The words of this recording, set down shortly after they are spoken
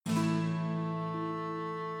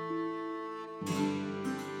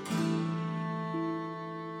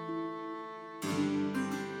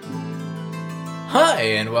Hi,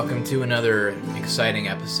 and welcome to another exciting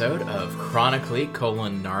episode of Chronically: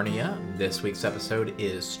 Narnia. This week's episode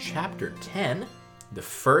is Chapter 10, The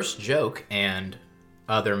First Joke and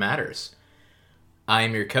Other Matters. I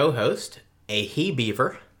am your co-host, A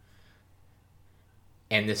He-Beaver,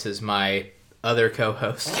 and this is my other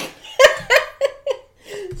co-host.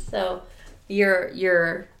 So,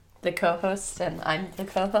 you're the co-host and I'm the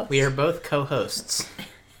co-host? We are both co-hosts.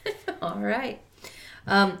 All right.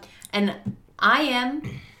 And I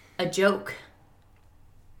am a joke.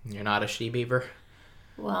 You're not a she-beaver?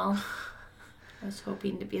 Well, I was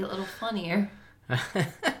hoping to be a little funnier.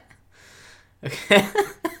 Okay.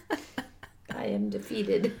 I am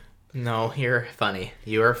defeated. No, you're funny.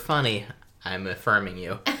 You are funny. I'm affirming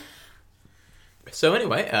you. So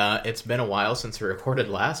anyway, it's been a while since we recorded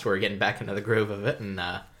last. We're getting back into the groove of it and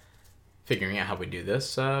figuring out how we do this.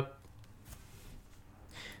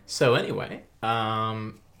 So anyway,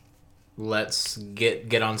 let's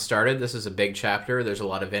get on started. This is a big chapter. There's a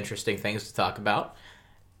lot of interesting things to talk about.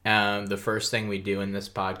 The first thing we do in this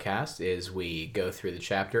podcast is we go through the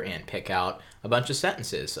chapter and pick out a bunch of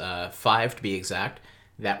sentences, 5 to be exact,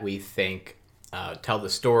 that we think tell the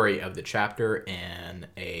story of the chapter in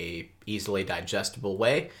a easily digestible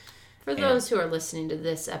way. For those who are listening to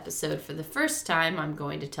this episode for the first time, I'm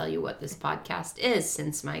going to tell you what this podcast is,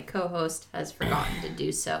 since my co-host has forgotten to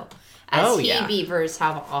do so. As He-Beavers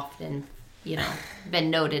have often, been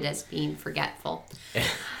noted as being forgetful.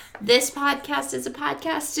 This podcast is a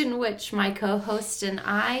podcast in which my co-host and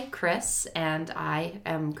I, Chris, and I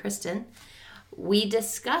am Kristen, we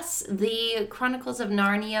discuss the Chronicles of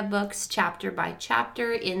Narnia books chapter by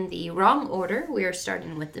chapter in the wrong order. We are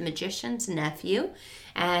starting with The Magician's Nephew,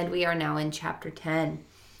 and we are now in chapter 10.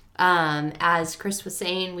 As Chris was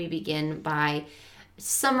saying, we begin by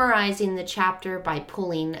summarizing the chapter by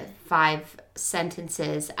pulling 5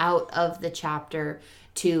 sentences out of the chapter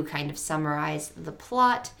to kind of summarize the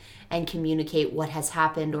plot and communicate what has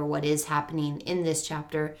happened or what is happening in this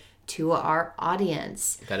chapter to our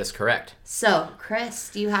audience. That is correct. So, Chris,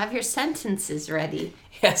 do you have your sentences ready?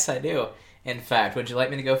 Yes, I do. In fact, would you like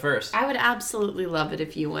me to go first? I would absolutely love it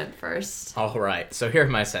if you went first. All right, so here are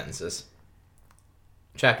my sentences.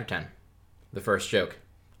 Chapter 10, The First Joke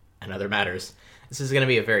and Other Matters. This is going to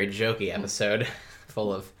be a very jokey episode,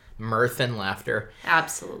 full of mirth and laughter.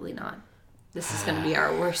 Absolutely not. This is going to be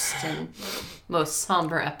our worst and most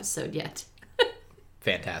somber episode yet.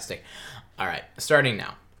 Fantastic. All right, starting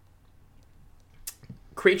now.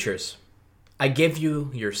 Creatures, I give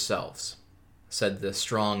you yourselves, said the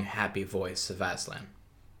strong, happy voice of Aslan.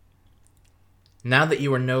 Now that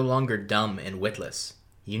you are no longer dumb and witless,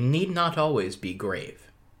 you need not always be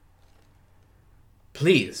grave.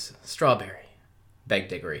 Please, Strawberry, begged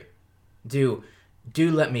Diggory, do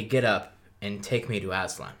let me get up and take me to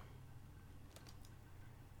Aslan.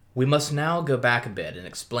 We must now go back a bit and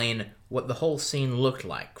explain what the whole scene looked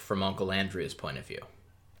like from Uncle Andrew's point of view.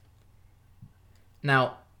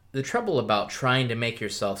 Now, the trouble about trying to make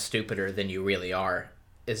yourself stupider than you really are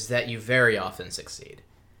is that you very often succeed.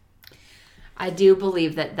 I do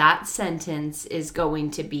believe that sentence is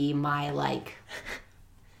going to be my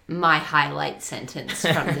highlight sentence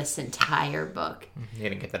from this entire book. You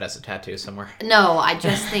didn't get that as a tattoo somewhere? No, I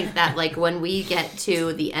just think that when we get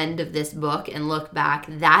to the end of this book and look back,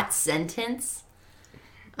 that sentence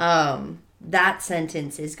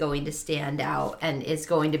is going to stand out and is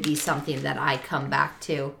going to be something that I come back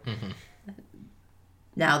to. Mm-hmm.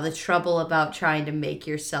 Now, the trouble about trying to make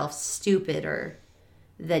yourself stupider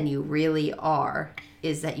than you really are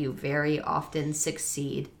is that you very often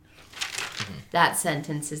succeed. Mm-hmm. That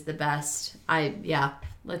sentence is the best.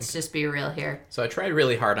 Let's just be real here. So I tried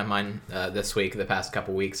really hard on mine this week. The past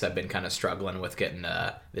couple weeks I've been kind of struggling with getting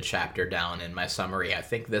the chapter down in my summary. I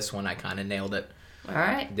think this one I kind of nailed it. All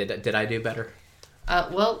right. Did I do better?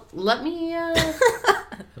 Well, let me...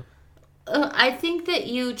 I think that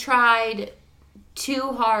you tried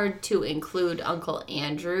too hard to include Uncle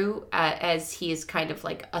Andrew as he is kind of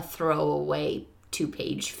like a throwaway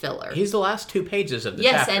 2-page filler. He's the last 2 pages of the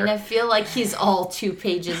chapter. Yes, and I feel like he's all 2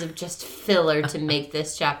 pages of just filler to make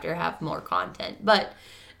this chapter have more content. But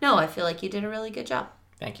no, I feel like you did a really good job.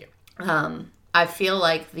 Thank you. I feel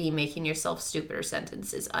like the making yourself stupider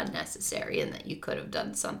sentence is unnecessary and that you could have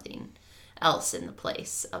done something else in the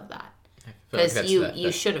place of that. Because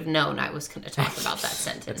you should have known I was going to talk about that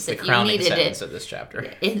sentence. It's the crowning sentence of this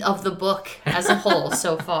chapter. Of the book as a whole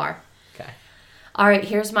so far. Okay. All right,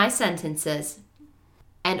 here's my sentences.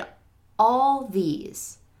 And all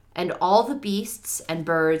these, and all the beasts and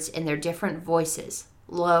birds in their different voices,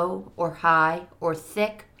 low or high or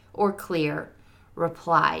thick or clear,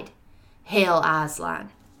 replied, "Hail,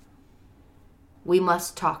 Aslan. We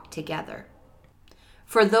must talk together.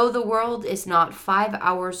 For though the world is not 5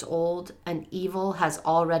 hours old, an evil has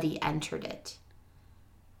already entered it."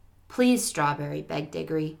 "Please, Strawberry," begged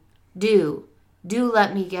Diggory, Do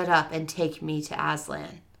let me get up and take me to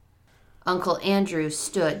Aslan." Uncle Andrew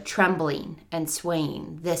stood trembling and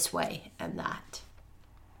swaying this way and that.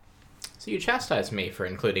 So you chastised me for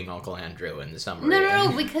including Uncle Andrew in the summary.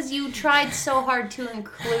 No, because you tried so hard to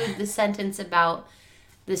include the sentence about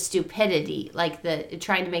the stupidity, like the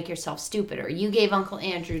trying to make yourself stupider. You gave Uncle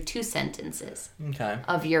Andrew 2 sentences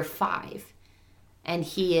of your 5, and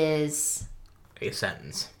he is a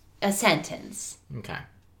sentence. A sentence. Okay.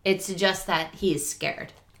 It's just that he is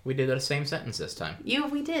scared. We did the same sentence this time.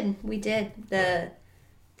 We did. The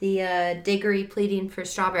Diggory pleading for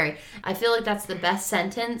Strawberry. I feel like that's the best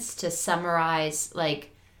sentence to summarize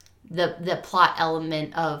like the plot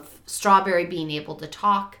element of Strawberry being able to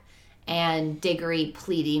talk and Diggory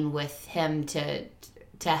pleading with him to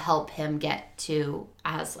help him get to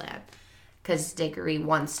Aslan, because Diggory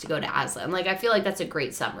wants to go to Aslan. Like, I feel like that's a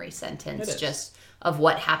great summary sentence just of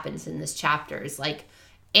what happens in this chapter. Is like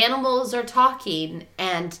animals are talking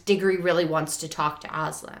and Diggory really wants to talk to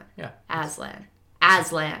Aslan. Yeah. Aslan.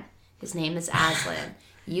 His name is Aslan.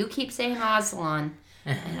 You keep saying Aslan,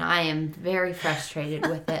 and I am very frustrated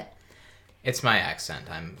with it. It's my accent.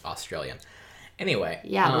 I'm Australian. Anyway.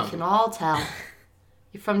 Yeah, we can all tell.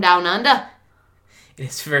 You're from down under.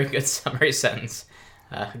 It's a very good summary sentence.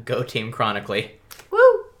 Go Team Chronically.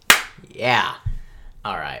 Woo! Yeah.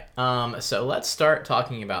 All right. So let's start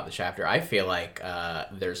talking about the chapter. I feel like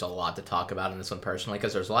there's a lot to talk about in this one personally,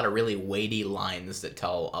 because there's a lot of really weighty lines that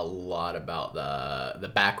tell a lot about the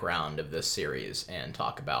background of this series and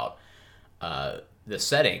talk about the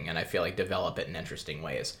setting, and I feel like develop it in interesting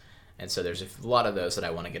ways. And so there's a lot of those that I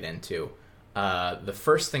want to get into. The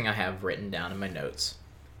first thing I have written down in my notes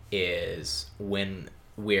is when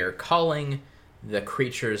we're calling the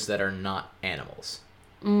creatures that are not animals.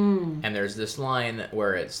 And there's this line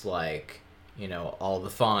where it's like, you know, all the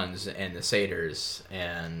fawns and the satyrs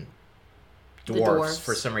and dwarves.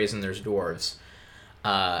 For some reason, there's dwarves.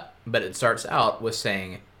 But it starts out with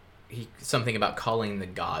saying something about calling the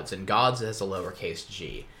gods. And gods has a lowercase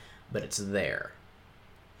g, but it's there.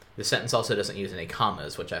 The sentence also doesn't use any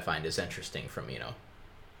commas, which I find is interesting from, you know,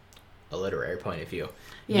 a literary point of view.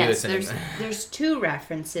 Yes, there's 2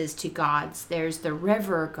 references to gods. There's the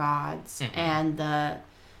river gods and the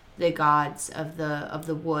gods of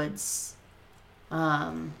the woods,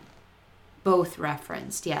 both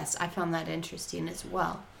referenced. Yes, I found that interesting as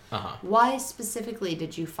well. Why specifically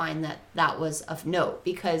did you find that was of note?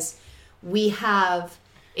 Because we have,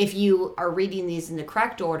 if you are reading these in the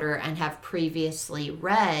correct order and have previously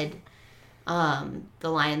read The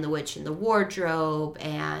Lion, the Witch, and the Wardrobe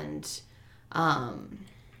and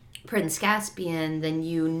Prince Caspian, then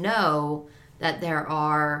you know that there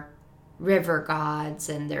are river gods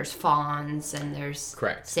and there's fawns and there's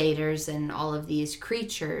satyrs and all of these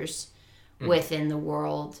creatures within the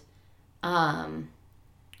world.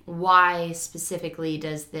 Why specifically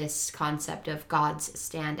does this concept of gods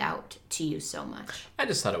stand out to you so much? I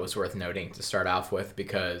just thought it was worth noting to start off with,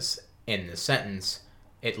 because in the sentence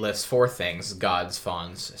it lists 4 things: gods,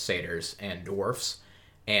 fawns, satyrs, and dwarfs.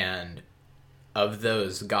 And of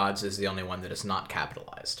those, gods is the only one that is not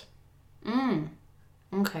capitalized.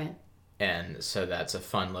 Okay. And so that's a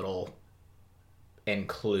fun little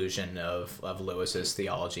inclusion of Lewis's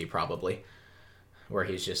theology, probably, where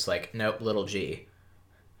he's just like, nope, little g,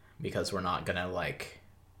 because we're not gonna like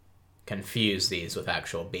confuse these with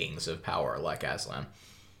actual beings of power like Aslan,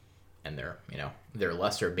 and they're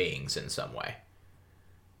lesser beings in some way,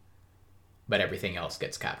 but everything else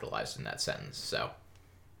gets capitalized in that sentence. So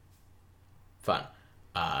fun.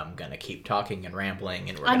 I'm gonna keep talking and rambling,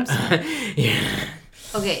 and we're gonna yeah.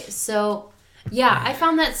 Okay, so yeah, I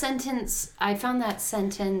found that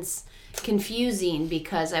sentence confusing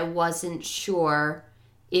because I wasn't sure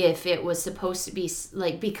if it was supposed to be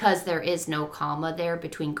like, because there is no comma there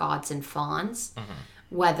between gods and fawns,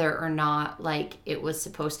 whether or not like it was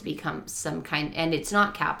supposed to become some kind, and it's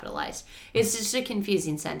not capitalized. It's just a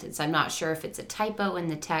confusing sentence. I'm not sure if it's a typo in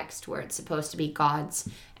the text where it's supposed to be gods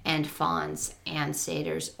and fawns and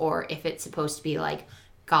satyrs, or if it's supposed to be like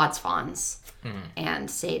gods, fawns, and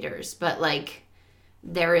satyrs. But like,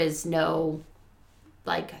 there is no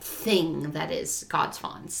like thing that is gods,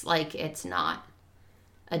 fawns. Like, it's not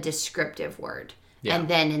a descriptive word. Yeah. And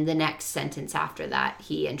then in the next sentence after that,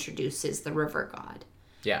 he introduces the river god.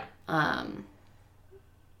 Yeah. And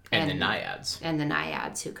the naiads. And the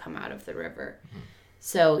naiads who come out of the river.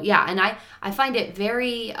 So yeah, and I find it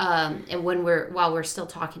very and while we're still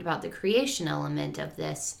talking about the creation element of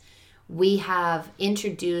this, we have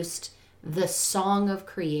introduced the song of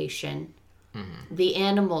creation, the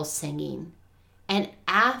animals singing, and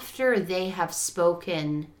after they have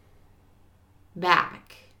spoken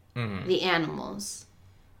back, the animals,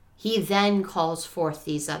 he then calls forth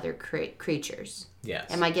these other creatures.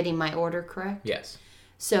 Yes. Am I getting my order correct? Yes.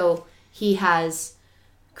 So he has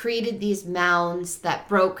created these mounds that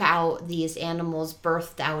broke out, these animals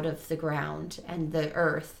birthed out of the ground and the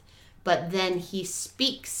earth, but then he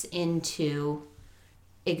speaks into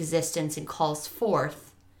existence and calls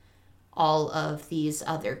forth all of these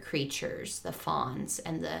other creatures, the fauns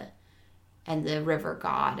and the river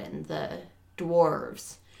god and the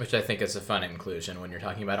dwarves. Which I think is a fun inclusion when you're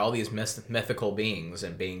talking about all these mythical beings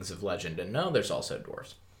and beings of legend. And no, there's also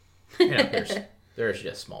dwarves. There's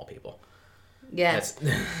just small people. Yes.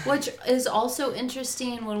 Which is also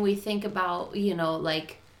interesting when we think about,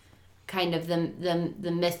 like kind of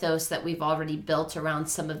the mythos that we've already built around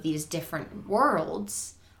some of these different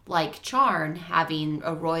worlds, like Charn having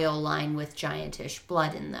a royal line with giantish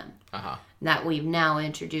blood in them. Uh-huh. That we've now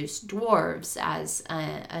introduced dwarves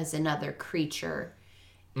as another creature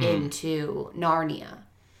into Narnia.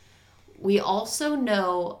 We also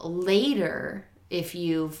know later, if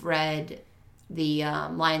you've read the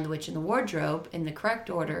Lion, the Witch, and the Wardrobe in the correct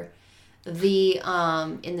order, in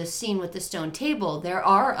the scene with the stone table, there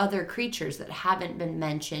are other creatures that haven't been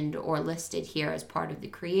mentioned or listed here as part of the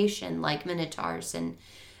creation, like minotaurs and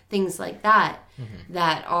things like that,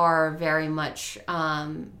 that are very much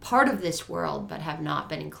part of this world but have not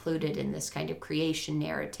been included in this kind of creation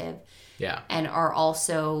narrative. Yeah. And are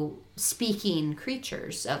also speaking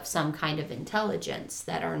creatures of some kind of intelligence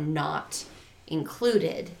that are not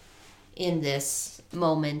included in this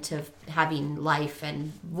moment of having life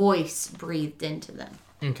and voice breathed into them.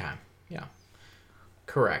 Okay. Yeah.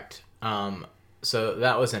 Correct. So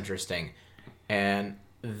that was interesting. And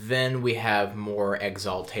then we have more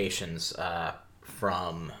exaltations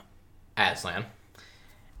from Aslan.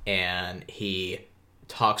 And he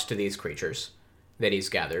talks to these creatures that he's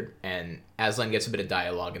gathered. And Aslan gets a bit of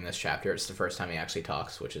dialogue in this chapter. It's the first time he actually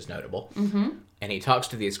talks, which is notable. Mm-hmm. And he talks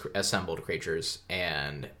to these assembled creatures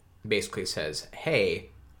and basically says, hey,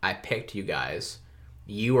 I picked you guys.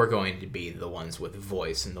 You are going to be the ones with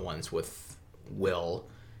voice and the ones with will.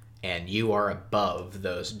 And you are above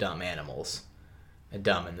those dumb animals.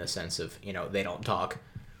 Dumb in the sense of, they don't talk.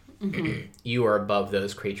 Mm-hmm. You are above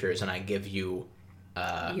those creatures, and I give you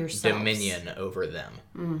dominion over them.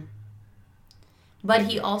 Mm. But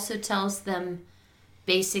he also tells them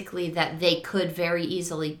basically that they could very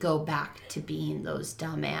easily go back to being those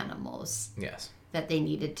dumb animals. Yes. That they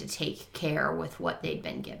needed to take care with what they'd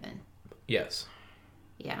been given. Yes.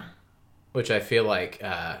 Yeah. Which I feel like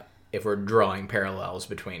if we're drawing parallels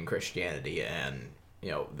between Christianity and,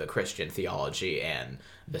 the Christian theology and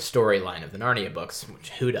the storyline of the Narnia books, which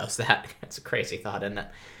who does that? It's a crazy thought, isn't it?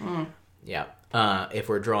 Mm. Yeah. If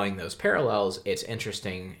we're drawing those parallels, it's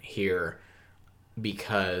interesting here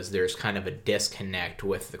because there's kind of a disconnect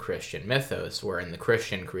with the Christian mythos, where in the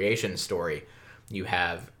Christian creation story, you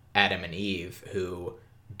have Adam and Eve who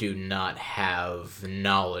do not have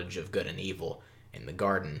knowledge of good and evil in the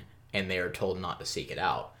garden, and they are told not to seek it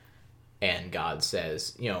out. And God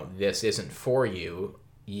says, this isn't for you.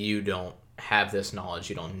 You don't have this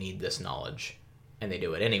knowledge. You don't need this knowledge. And they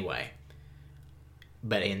do it anyway.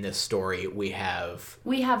 But in this story, we have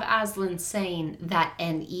Aslan saying that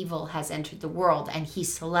an evil has entered the world, and he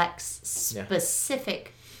selects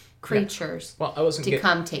specific creatures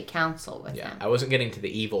come take counsel with him. I wasn't getting to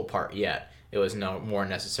the evil part yet. It was more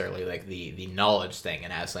necessarily like the knowledge thing,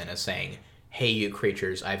 and Aslan is saying, hey, you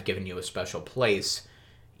creatures, I've given you a special place.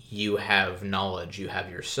 You have knowledge. You have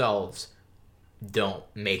yourselves. Don't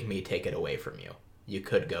make me take it away from you. You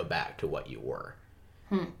could go back to what you were.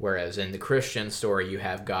 Whereas in the Christian story, you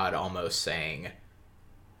have God almost saying,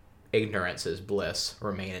 ignorance is bliss,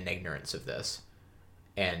 remain in ignorance of this.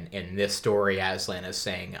 And in this story, Aslan is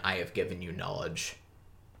saying, I have given you knowledge.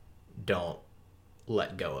 Don't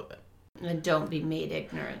let go of it. And don't be made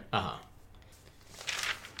ignorant. Uh-huh.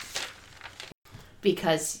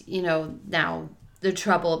 Because, now the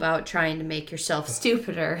trouble about trying to make yourself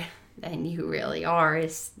stupider than you really are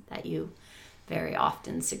is that you very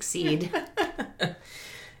often succeed.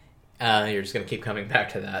 You're just going to keep coming back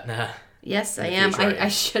to that. Yes, I am. I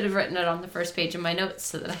should have written it on the first page of my notes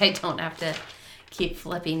so that I don't have to keep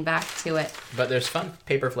flipping back to it. But there's fun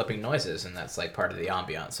paper flipping noises, and that's like part of the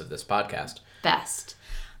ambiance of this podcast. Best.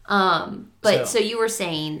 So you were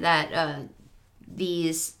saying that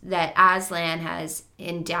that Aslan has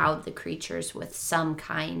endowed the creatures with some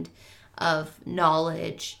kind of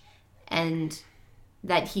knowledge, and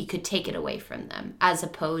that he could take it away from them, as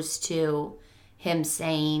opposed to him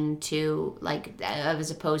saying to, like,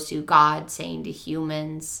 as opposed to God saying to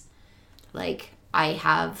humans, like, I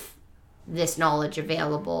have this knowledge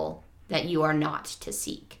available that you are not to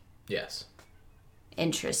seek. Yes.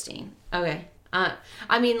 Interesting. Okay.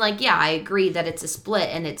 I mean, like, yeah, I agree that it's a split,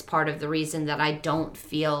 and it's part of the reason that I don't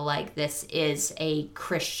feel like this is a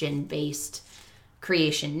Christian-based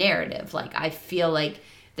creation narrative. Like, I feel like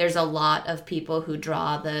there's a lot of people who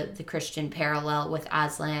draw the Christian parallel with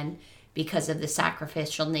Aslan because of the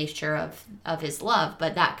sacrificial nature of his love,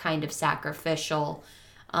 but that kind of sacrificial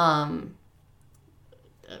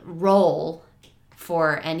role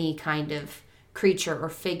for any kind of creature or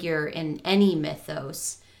figure in any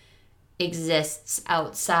mythos exists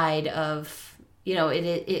outside of,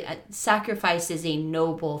 sacrifice is a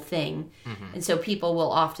noble thing. Mm-hmm. And so people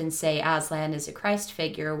will often say Aslan is a Christ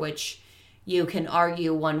figure, which you can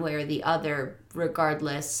argue one way or the other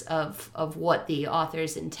regardless of what the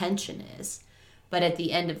author's intention is. But at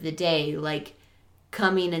the end of the day, like,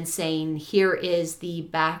 coming and saying, here is the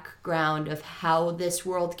background of how this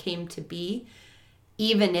world came to be,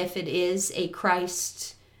 even if it is a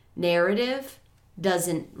Christ narrative,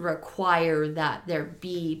 doesn't require that there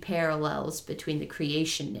be parallels between the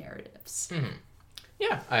creation narratives. Mm-hmm.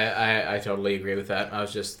 Yeah, I totally agree with that. I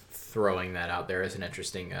was just throwing that out there as an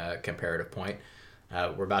interesting comparative point.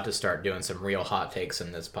 We're about to start doing some real hot takes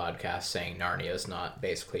in this podcast, saying Narnia is not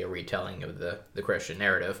basically a retelling of the Christian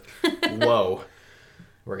narrative. Whoa.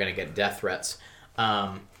 We're going to get death threats.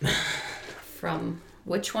 From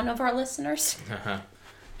which one of our listeners?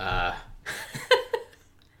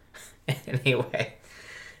 Anyway,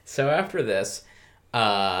 so after this,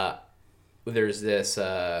 there's this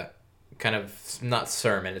kind of, not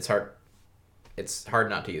sermon, it's hard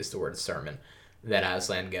not to use the word sermon, that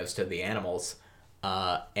Aslan gives to the animals.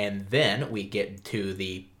 And then we get to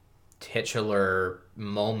the titular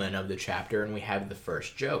moment of the chapter, and we have the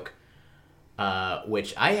first joke,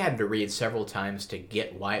 which I had to read several times to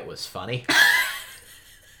get why it was funny.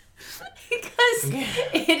 Because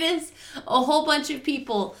it is a whole bunch of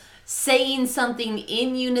people saying something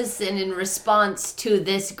in unison in response to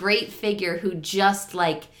this great figure who just,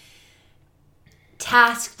 like,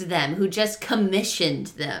 tasked them, who just commissioned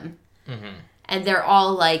them. Mm-hmm. And they're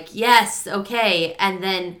all like, yes, okay. And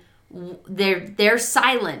then they're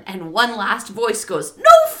silent, and one last voice goes, no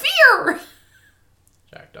fear!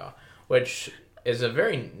 Jackdaw. Which is a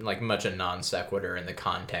very, like, much a non sequitur in the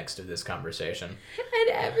context of this conversation. And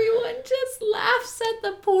everyone just laughs at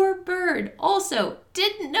the poor bird. Also,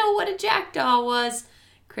 didn't know what a jackdaw was.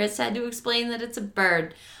 Chris had to explain that it's a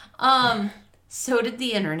bird. So did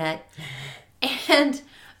the internet. And,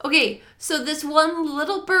 okay, so this one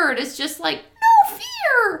little bird is just like, no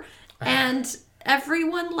fear! And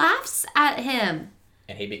everyone laughs at him.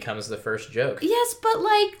 And he becomes the first joke. Yes, but,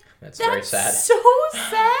 like, that's very sad. So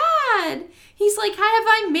sad. He's like, have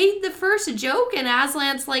I made the first joke? And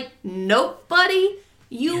Aslan's like, nope, buddy.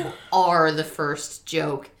 You are the first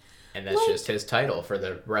joke. And that's just his title for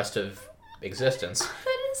the rest of existence.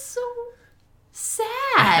 That is so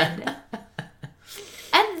sad.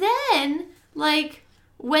 And then, like,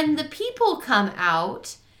 when the people come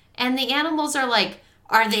out and the animals are like,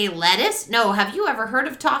 are they lettuce? No, have you ever heard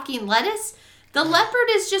of talking lettuce? The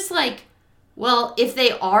leopard is just like, well, if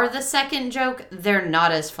they are the second joke, they're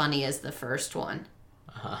not as funny as the first one.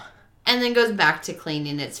 Uh-huh. And then goes back to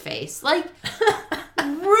cleaning its face. Like,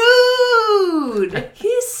 rude!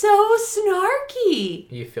 He's so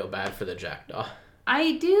snarky. You feel bad for the jackdaw.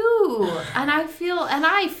 I do. And I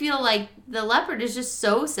feel like the leopard is just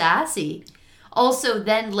so sassy. Also,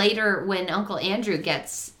 then later when Uncle Andrew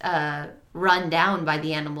gets run down by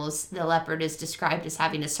the animals, the leopard is described as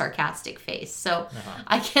having a sarcastic face. So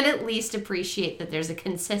I can at least appreciate that there's a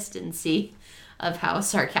consistency of how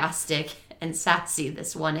sarcastic and sassy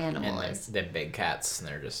this one animal is. They're big cats, and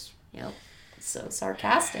they're just... Yep. So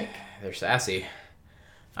sarcastic. They're sassy.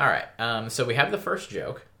 All right. So we have the first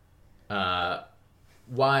joke.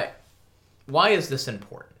 Why is this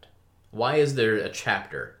important? Why is there a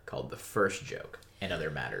chapter called The First Joke and Other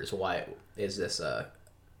Matters? Why is this a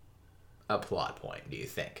plot point, do you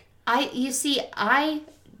think? I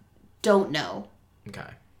don't know. Okay.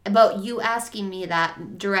 But you asking me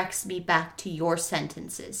that directs me back to your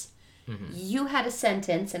sentences. Mm-hmm. You had a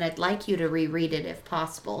sentence, and I'd like you to reread it if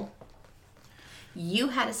possible. You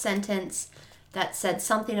had a sentence that said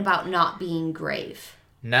something about not being grave.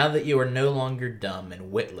 Now that you are no longer dumb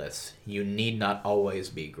and witless, you need not always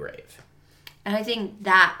be grave. And I think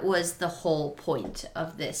that was the whole point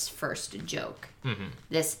of this first joke. Mm-hmm.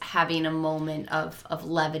 This having a moment of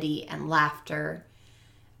levity and laughter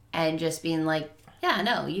and just being like, yeah,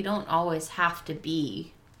 no, you don't always have to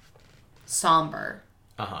be somber.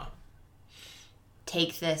 Uh-huh.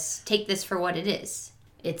 Take this for what it is.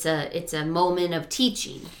 It's a moment of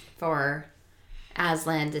teaching for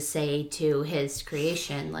Aslan to say to his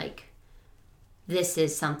creation, like, this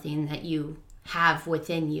is something that you have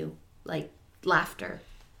within you, like laughter.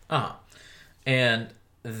 And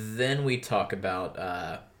then we talk about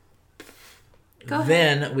Go ahead.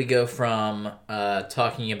 Then we go from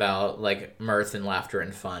talking about like mirth and laughter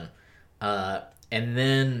and fun, and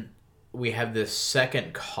then we have this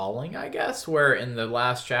second calling, I guess, where in the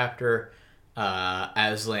last chapter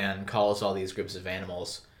Aslan calls all these groups of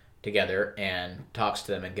animals together and talks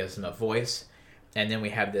to them and gives them a voice. And then we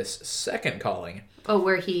have this second calling. Oh,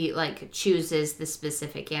 where he like chooses the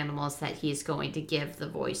specific animals that he's going to give the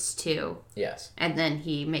voice to. Yes. And then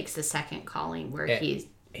he makes the second calling where he's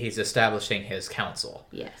establishing his council.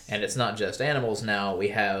 Yes. And it's not just animals now. We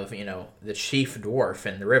have, you know, the chief dwarf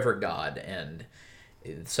and the river god and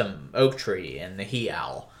some oak tree and the he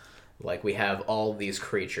owl. Like, we have all these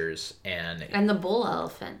creatures and the bull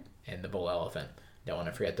elephant. And the bull elephant. Don't want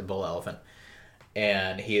to forget the bull elephant.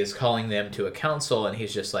 And he is calling them to a council, and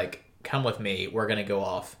he's just like, come with me, we're going to go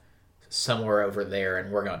off somewhere over there,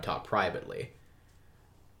 and we're going to talk privately.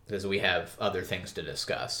 Because we have other things to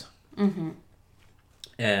discuss. Mm-hmm.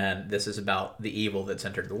 And this is about the evil that's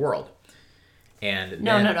entered the world. And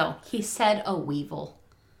No. He said a weevil.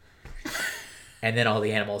 And then all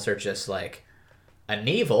the animals are just like, a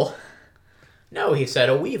Nevil? No, he said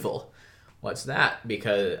a weevil. What's that?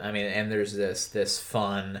 Because, I mean, and there's this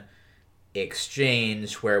fun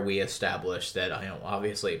exchange where we establish that, you know,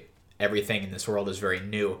 obviously everything in this world is very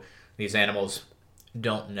new. These animals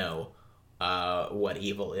don't know what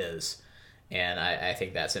evil is. And I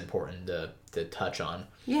think that's important to touch on.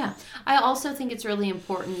 Yeah. I also think it's really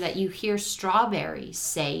important that you hear Strawberry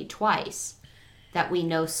say twice that we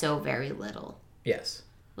know so very little. Yes.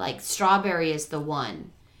 Like, Strawberry is the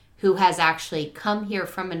one who has actually come here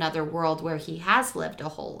from another world where he has lived a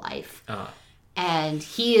whole life. Uh-huh. And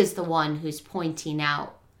he is the one who's pointing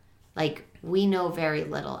out, like, we know very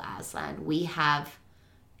little, Aslan. We are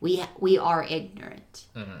ignorant.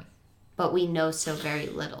 Mm-hmm. But we know so very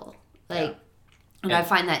little. Like, yeah. And I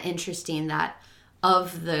find that interesting that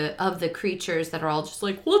of the creatures that are all just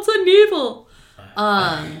like, what's an evil?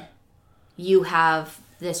 You have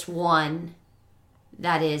this one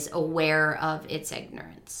that is aware of its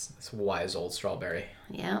ignorance. This wise old Strawberry.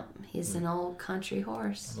 Yep, he's an old country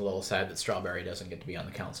horse. I'm a little sad that Strawberry doesn't get to be on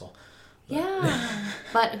the council. But. Yeah,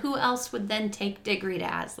 but who else would then take Diggory to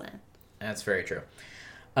Aslan? That's very true.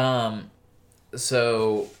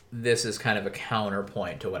 So this is kind of a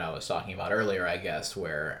counterpoint to what I was talking about earlier, I guess,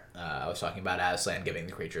 where I was talking about Aslan giving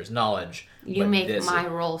the creatures knowledge. You make my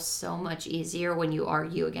role so much easier when you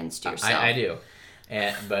argue against yourself. I do.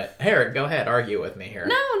 But Herrick, go ahead, argue with me here.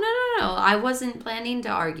 No. I wasn't planning to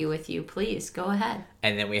argue with you. Please, go ahead.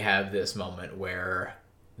 And then we have this moment where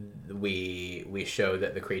we show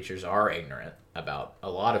that the creatures are ignorant about a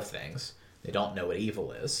lot of things. They don't know what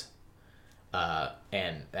evil is.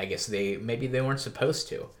 And I guess maybe they weren't supposed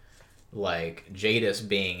to. Like, Jadis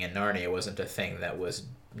being in Narnia wasn't a thing that was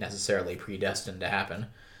necessarily predestined to happen.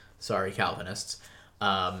 Sorry, Calvinists.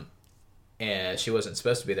 And she wasn't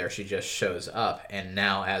supposed to be there. She just shows up, and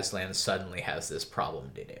now Aslan suddenly has this problem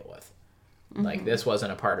to deal with. Mm-hmm. Like, this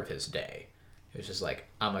wasn't a part of his day. It was just like,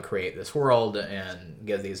 I'm going to create this world and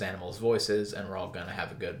give these animals voices, and we're all going to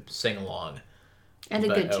have a good sing-along. And a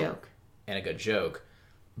good joke. And a good joke.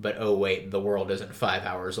 But, oh, wait, the world isn't 5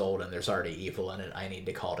 hours old, and there's already evil in it. I need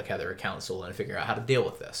to call together a council and figure out how to deal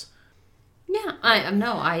with this. Yeah, I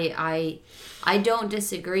don't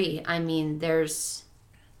disagree. I mean, there's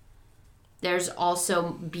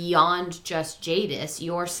also, beyond just Jadis,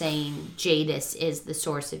 you're saying Jadis is the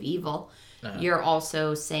source of evil. Uh-huh. You're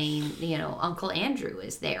also saying, Uncle Andrew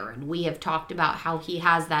is there. And we have talked about how he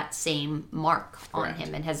has that same mark on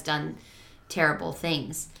him and has done terrible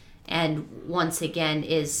things. And once again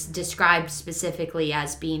is described specifically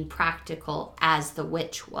as being practical as the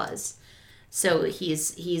witch was. So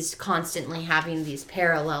he's constantly having these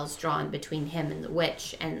parallels drawn between him and the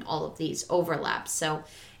witch and all of these overlaps. So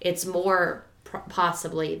it's more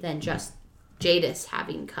possibly than just Jadis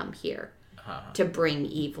having come here to bring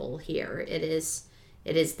evil here. It is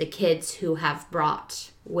the kids who have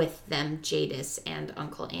brought with them Jadis and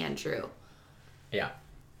Uncle Andrew. Yeah.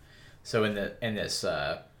 So in this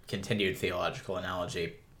continued theological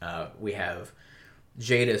analogy, we have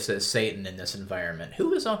Jadis as Satan in this environment.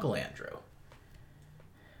 Who is Uncle Andrew?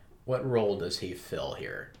 What role does he fill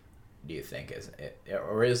here, do you think?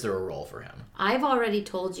 Or is there a role for him? I've already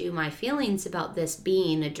told you my feelings about this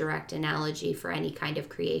being a direct analogy for any kind of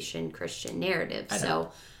creation Christian narrative.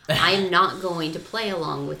 So I'm not going to play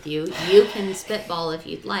along with you. You can spitball if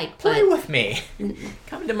you'd like. Play with me.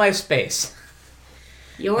 Come to my space.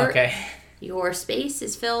 Your space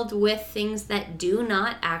is filled with things that do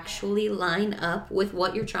not actually line up with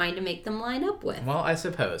what you're trying to make them line up with. Well, I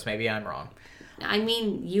suppose. Maybe I'm wrong. I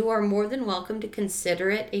mean, you are more than welcome to consider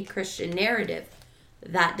it a Christian narrative.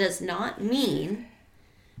 That does not mean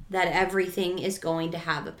that everything is going to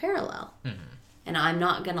have a parallel. Mm-hmm. And I'm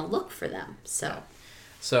not going to look for them.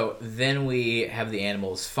 So then we have the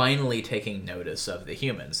animals finally taking notice of the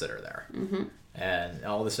humans that are there. Mm-hmm. And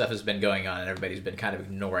all this stuff has been going on, and everybody's been kind of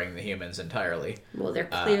ignoring the humans entirely. Well, they're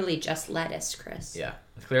clearly just lettuce, Chris. Yeah,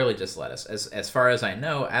 clearly just lettuce. As far as I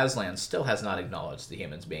know, Aslan still has not acknowledged the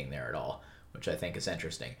humans being there at all, which I think is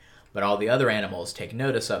interesting. But all the other animals take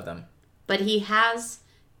notice of them. But he has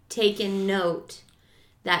taken note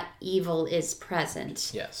that evil is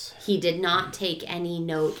present. Yes. He did not take any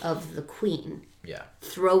note of the queen. Yeah.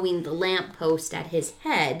 Throwing the lamppost at his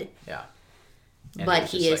head. Yeah. But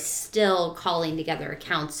he is still calling together a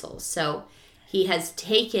council. So he has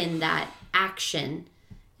taken that action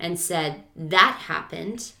and said, that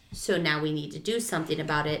happened, so now we need to do something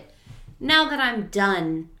about it now that I'm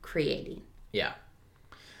done creating. Yeah.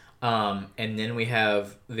 And then we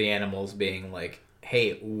have the animals being like,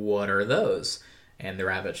 hey, what are those? And the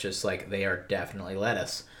rabbit's just like, they are definitely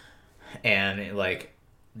lettuce. And like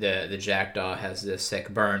the jackdaw has this sick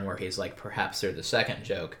burn where he's like, perhaps they're the second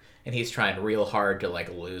joke. And he's trying real hard to,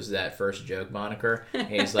 like, lose that first joke moniker. And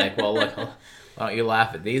he's like, well, look, why don't you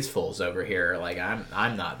laugh at these fools over here? Like,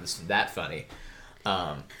 I'm not that funny.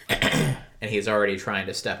 And he's already trying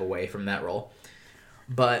to step away from that role.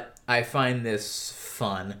 But I find this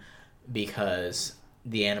fun because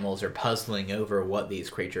the animals are puzzling over what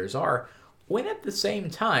these creatures are, when at the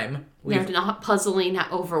same time... They're not puzzling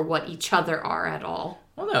over what each other are at all.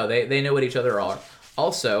 Well, no, they know what each other are.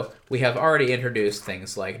 Also, we have already introduced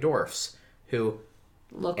things like dwarfs, who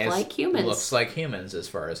look like humans. Looks like humans, as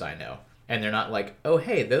far as I know. And they're not like, oh,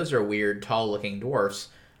 hey, those are weird, tall-looking dwarfs.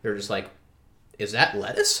 They're just like, is that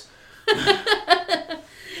lettuce?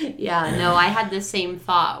 Yeah, no, I had the same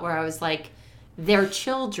thought where I was like, they're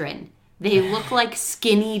children. They look like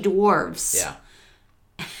skinny dwarves.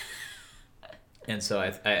 Yeah. And so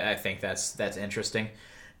I think that's interesting.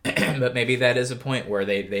 But maybe that is a point where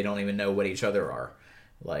they don't even know what each other are.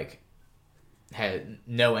 Like,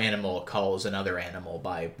 no animal calls another animal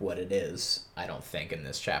by what it is, I don't think, in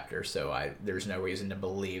this chapter. So there's no reason to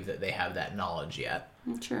believe that they have that knowledge yet.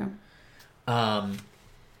 True.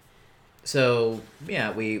 So,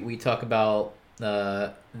 yeah, we talk about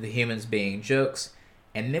the humans being jokes,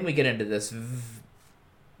 and then we get into this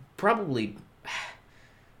probably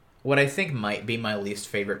what I think might be my least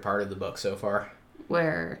favorite part of the book so far.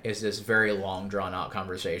 Where? Is this very long, drawn-out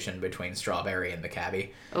conversation between Strawberry and the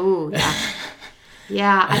cabbie. Oh, yeah.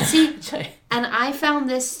 Yeah, I see. And I found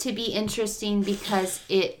this to be interesting because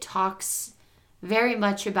it talks very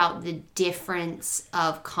much about the difference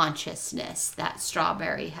of consciousness that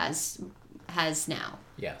Strawberry has now.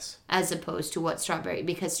 Yes. As opposed to what Strawberry...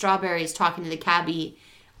 Because Strawberry is talking to the cabbie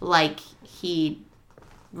like he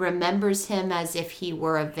remembers him as if he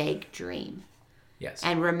were a vague dream. Yes.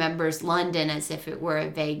 And remembers London as if it were a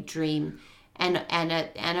vague dream, and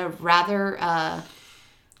a rather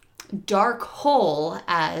dark hole,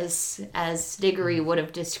 as Diggory would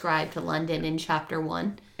have described London in chapter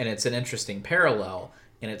 1. And it's an interesting parallel,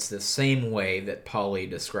 and it's the same way that Polly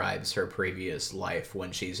describes her previous life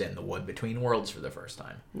when she's in the Wood Between Worlds for the first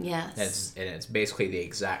time. Yes. And it's basically the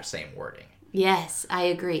exact same wording. Yes, I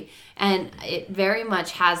agree, and it very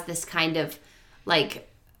much has this kind of like.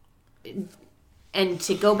 And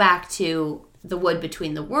to go back to the Wood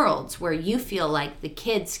Between the Worlds, where you feel like the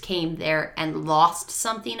kids came there and lost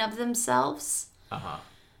something of themselves,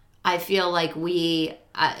 I feel like we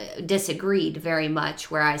disagreed very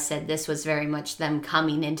much, where I said this was very much them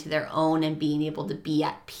coming into their own and being able to be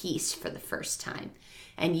at peace for the first time.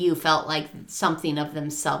 And you felt like something of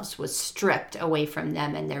themselves was stripped away from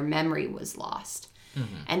them and their memory was lost.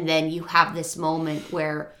 Mm-hmm. And then you have this moment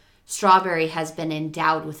where Strawberry has been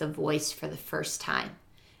endowed with a voice for the first time.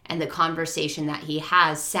 And the conversation that he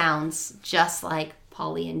has sounds just like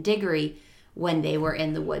Polly and Diggory when they were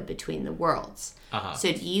in the Wood Between the Worlds.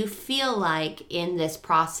 So do you feel like in this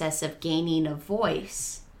process of gaining a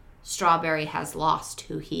voice, Strawberry has lost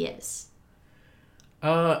who he is?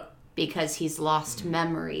 Because he's lost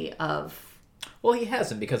memory of Well, he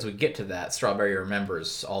hasn't, because we get to that. Strawberry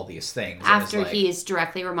remembers all these things. After he is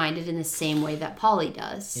directly reminded in the same way that Polly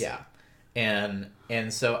does. Yeah. And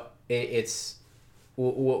so it's...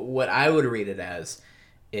 What I would read it as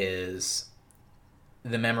is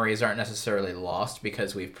the memories aren't necessarily lost,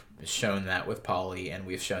 because we've shown that with Polly, and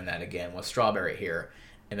we've shown that again with Strawberry here,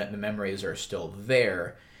 and that the memories are still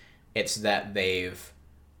there. It's that they've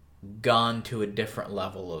gone to a different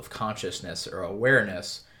level of consciousness or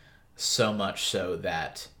awareness, so much so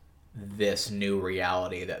that this new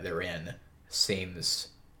reality that they're in seems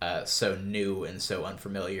so new and so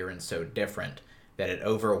unfamiliar and so different that it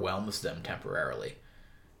overwhelms them temporarily.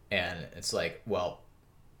 And it's like, well,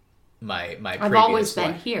 my I've always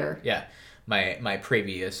been here. Yeah. My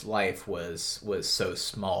previous life was so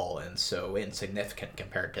small and so insignificant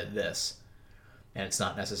compared to this. And it's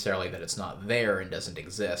not necessarily that it's not there and doesn't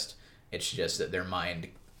exist. It's just that their mind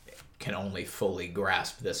can only fully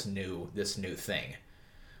grasp this new thing.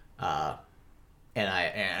 And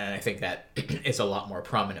I think that is a lot more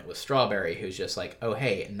prominent with Strawberry, who's just like, oh,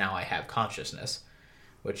 hey, now I have consciousness.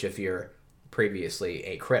 Which, if you're previously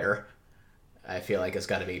a critter, I feel like it's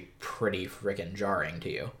got to be pretty freaking jarring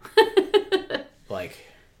to you. Like,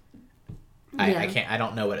 I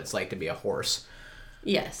don't know what it's like to be a horse.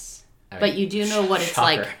 Yes. But you do know what it's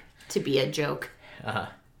like to be a joke. But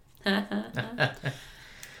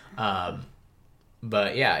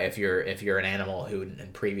yeah, if you're an animal who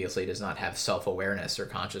previously does not have self-awareness or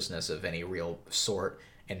consciousness of any real sort,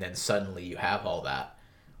 and then suddenly you have all that,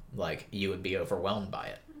 like, you would be overwhelmed by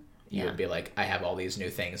it. You would be like, I have all these new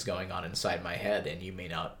things going on inside my head, and you may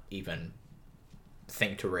not even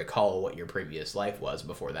think to recall what your previous life was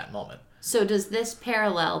before that moment. So does this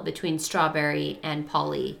parallel between Strawberry and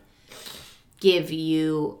Polly give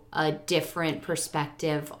you a different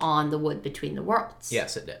perspective on the Wood Between the Worlds?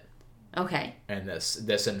 Yes, it did. Okay. And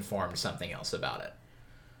this informed something else about it.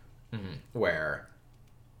 Where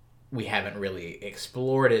we haven't really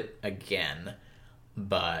explored it again,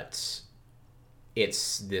 but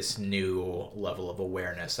it's this new level of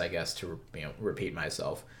awareness, I guess, to repeat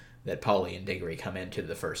myself, that Polly and Diggory come into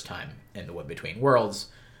the first time in the Wood Between Worlds,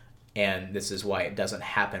 and this is why it doesn't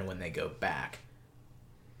happen when they go back.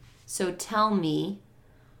 So tell me,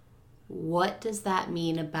 what does that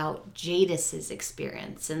mean about Jadis's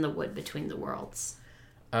experience in the Wood Between the Worlds?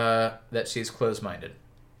 That she's closed-minded.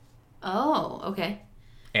 Oh, okay.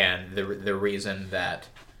 And the reason that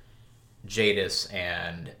Jadis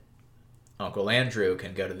and Uncle Andrew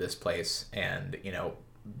can go to this place and,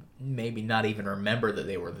 maybe not even remember that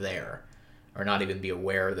they were there, or not even be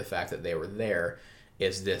aware of the fact that they were there,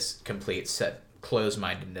 is this complete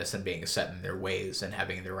closed-mindedness and being set in their ways and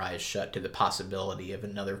having their eyes shut to the possibility of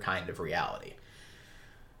another kind of reality.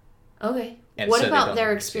 Okay. And what about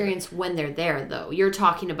their experience when they're there, though? You're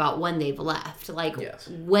talking about when they've left. Like, yes.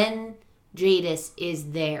 When Jadis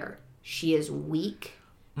is there, she is weak.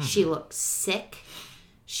 Mm-hmm. She looks sick.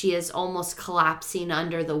 She is almost collapsing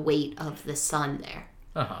under the weight of the sun there.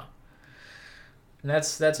 Uh-huh. And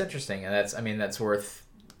that's interesting. And that's worth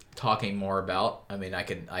talking more about. I mean, I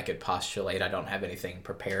could postulate. I don't have anything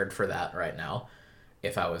prepared for that right now.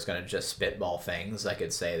 If I was going to just spitball things, I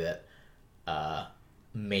could say that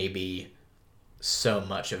maybe so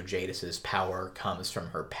much of Jadis's power comes from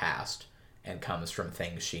her past and comes from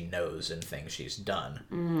things she knows and things she's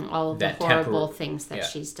done. All of the horrible things that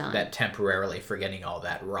she's done. That temporarily forgetting all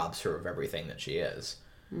that robs her of everything that she is.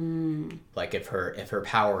 Like, if her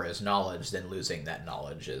power is knowledge, then losing that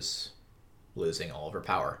knowledge is losing all of her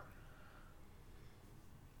power.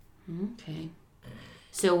 Okay.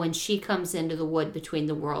 So when she comes into the Wood Between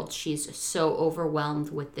the Worlds, she's so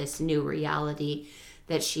overwhelmed with this new reality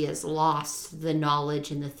that she has lost the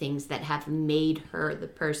knowledge and the things that have made her the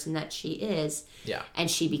person that she is. Yeah. And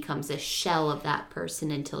she becomes a shell of that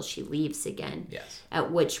person until she leaves again. Yes.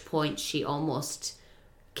 At which point she almost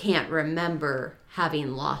can't remember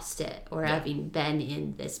having lost it or having been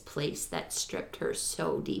in this place that stripped her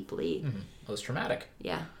so deeply. Mm-hmm. It was traumatic.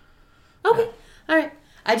 Yeah. Okay. All right.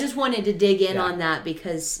 I just wanted to dig in on that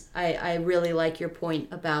because I really like your point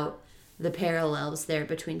about the parallels there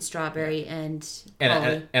between Strawberry and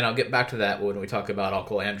Polly. And I'll get back to that when we talk about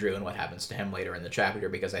Uncle Andrew and what happens to him later in the chapter,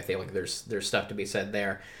 because I feel like there's stuff to be said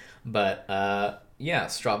there. But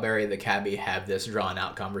Strawberry the cabbie have this drawn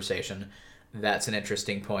out conversation. That's an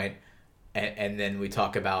interesting point. And then we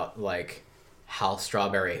talk about like how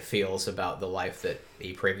Strawberry feels about the life that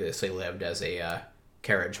he previously lived as a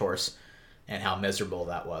carriage horse and how miserable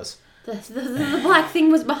that was. The black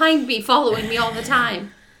thing was behind me, following me all the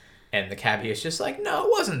time. And the cabbie is just like, no,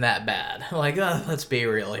 it wasn't that bad. Like, let's be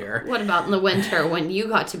real here. What about in the winter when you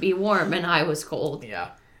got to be warm and I was cold?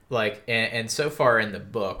 Yeah. Like, and so far in the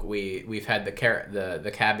book, we've had the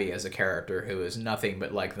cabbie as a character who is nothing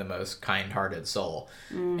but like the most kind-hearted soul,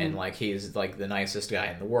 and like he's like the nicest guy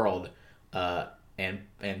in the world,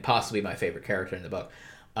 and possibly my favorite character in the book.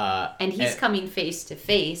 And he's coming face to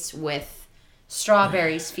face with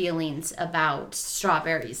Strawberry's feelings about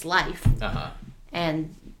Strawberry's life,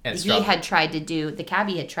 and the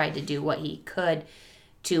cabbie had tried to do what he could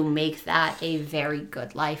to make that a very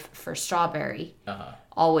good life for Strawberry.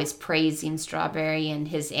 Always praising Strawberry and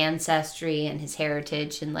his ancestry and his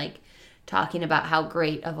heritage, and like talking about how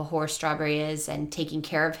great of a horse Strawberry is, and taking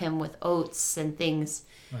care of him with oats and things,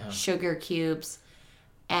 sugar cubes,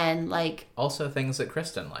 and like also things that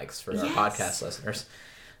Kristen likes for our podcast listeners.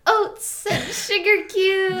 Oats and sugar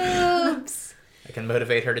cubes. I can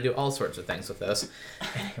motivate her to do all sorts of things with those.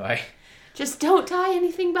 Anyway. Just don't tie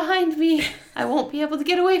anything behind me. I won't be able to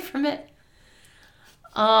get away from it.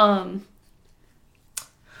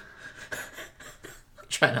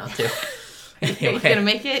 Try not to. Anyway. Are you gonna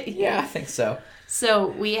make it? Yeah, I think so. So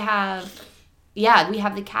we have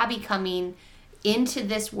the cabbie coming into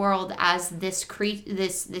this world as this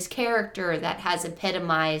character that has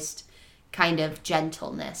epitomized kind of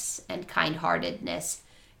gentleness and kind-heartedness,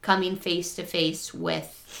 coming face to face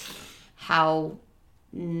with how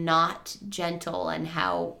not gentle and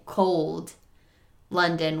how cold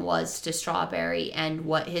London was to Strawberry, and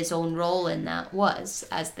what his own role in that was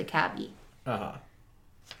as the cabbie.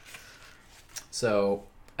 So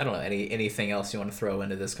I don't know, anything else you want to throw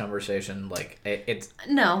into this conversation? Like it's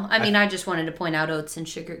no, I just wanted to point out oats and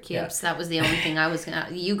sugar cubes. Yeah. That was the only thing I was gonna.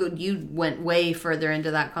 You went way further into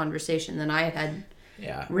that conversation than I had.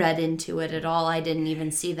 Read into it at all. I didn't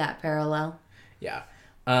even see that parallel. Yeah,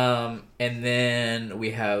 and then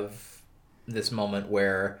we have this moment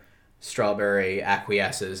where Strawberry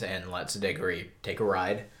acquiesces and lets Diggory take a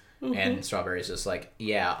ride, and Strawberry's just like,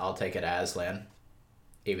 "Yeah, I'll take it, Aslan,"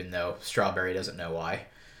 even though Strawberry doesn't know why.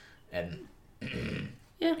 And,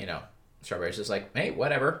 Strawberry's just like, hey,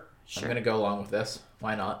 whatever. Sure. I'm going to go along with this.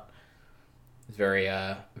 Why not? It's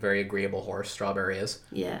very agreeable horse, Strawberry is.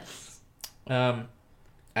 Yes. I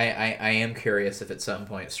am curious if at some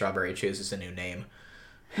point Strawberry chooses a new name.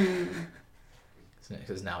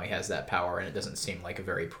 Because now he has that power, and it doesn't seem like a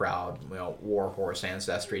very proud, war horse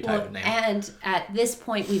ancestry type of name. And at this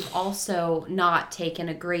point, we've also not taken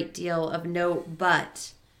a great deal of note,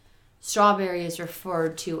 but Strawberry is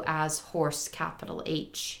referred to as Horse, capital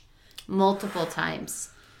H, multiple times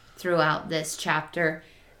throughout this chapter,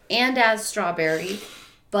 and as Strawberry,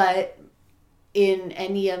 but in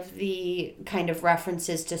any of the kind of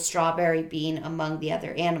references to Strawberry being among the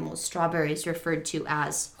other animals, Strawberry is referred to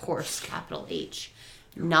as Horse, capital H,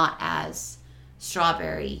 not as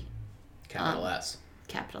Strawberry, capital S.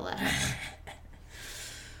 Capital S.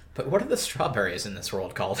 But what are the strawberries in this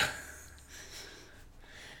world called?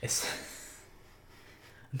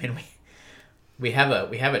 We have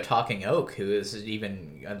a talking oak who is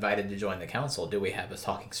even invited to join the council. Do we have a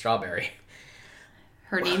talking strawberry?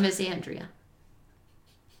 Her name is Andrea.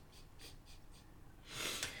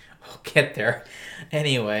 We'll get there.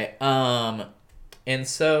 Anyway, and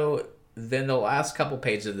so then the last couple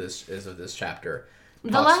pages of this chapter.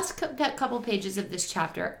 The last couple pages of this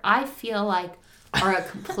chapter, I feel like, are a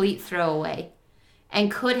complete throwaway,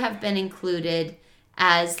 and could have been included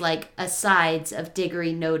as like asides of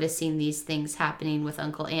Diggory noticing these things happening with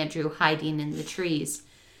Uncle Andrew hiding in the trees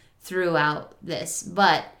throughout this.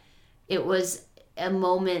 But it was a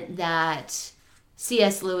moment that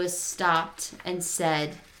C.S. Lewis stopped and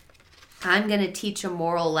said, I'm going to teach a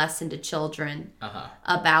moral lesson to children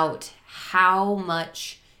about how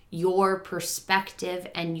much your perspective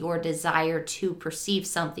and your desire to perceive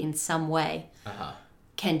something some way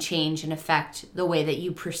can change and affect the way that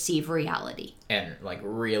you perceive reality. And like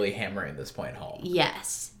really hammering this point home.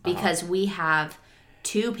 Yes, because we have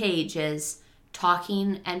 2 pages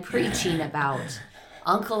talking and preaching about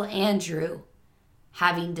Uncle Andrew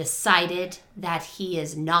having decided that he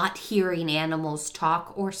is not hearing animals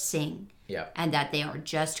talk or sing. Yep. And that they are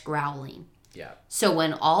just growling. Yeah. So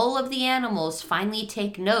when all of the animals finally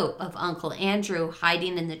take note of Uncle Andrew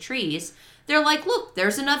hiding in the trees, they're like, look,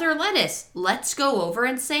 there's another lettuce. Let's go over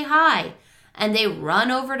and say hi. And they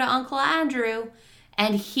run over to Uncle Andrew,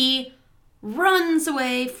 and he runs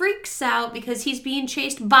away, freaks out because he's being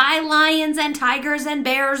chased by lions and tigers and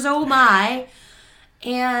bears, oh my.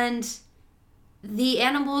 And the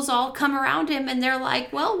animals all come around him, and they're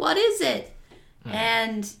like, well, what is it?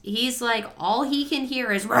 And he's like, all he can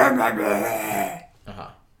hear is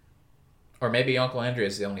Or maybe Uncle Andrew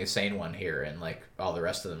is the only sane one here, and like all the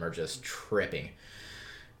rest of them are just tripping.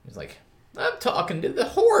 He's like, I'm talking to the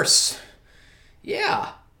horse.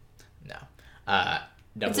 Yeah. No.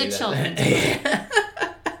 It's a children's book.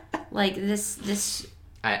 Like, this...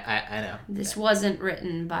 I know. This wasn't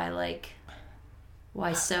written by, like,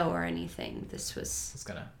 Why So or anything. This was... I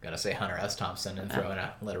was gonna say Hunter S. Thompson and throw in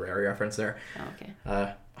a literary reference there. Oh,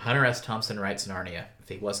 okay. Hunter S. Thompson writes Narnia. If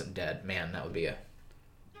he wasn't dead, man, that would be a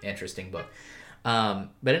interesting book. But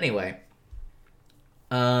anyway,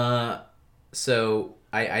 so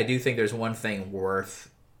I do think there's one thing worth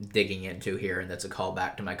digging into here, and that's a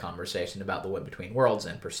callback to my conversation about the Web Between Worlds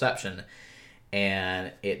and perception.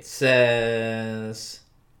 And it says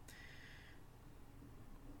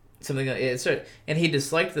something. And he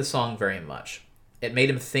disliked the song very much. It made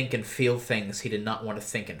him think and feel things he did not want to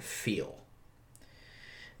think and feel.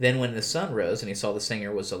 Then when the sun rose and he saw the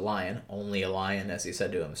singer was a lion, only a lion, as he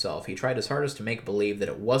said to himself, he tried his hardest to make believe that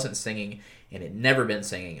it wasn't singing and had never been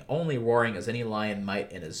singing, only roaring as any lion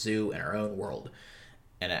might in a zoo in our own world.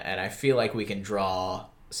 And I feel like we can draw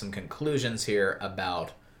some conclusions here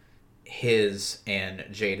about his and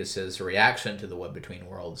Jadis's reaction to the Web Between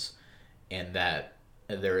Worlds, and that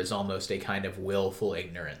there is almost a kind of willful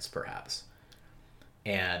ignorance, perhaps.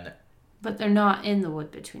 But they're not in the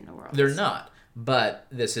Web Between the Worlds. They're not. But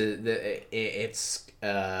this is it's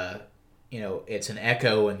it's an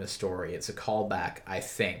echo in the story. It's a callback, I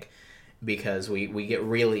think, because we get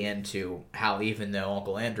really into how even though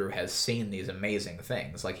Uncle Andrew has seen these amazing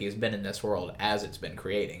things, like he's been in this world as it's been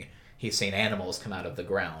creating, he's seen animals come out of the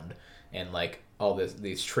ground, and like all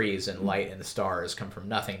these trees and light and the stars come from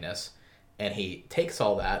nothingness, and he takes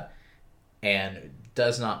all that and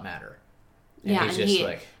does not matter. And he's just he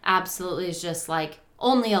like, absolutely is just like,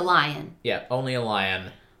 only a lion. Yeah, only a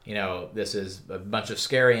lion. This is a bunch of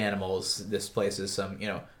scary animals. This place is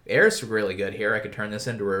air's really good here. I could turn this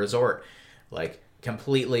into a resort. Like,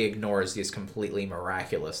 completely ignores these completely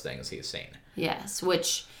miraculous things he's seen. Yes,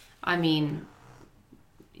 which, I mean,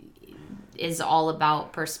 is all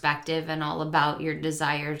about perspective and all about your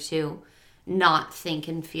desire to not think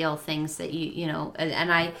and feel things that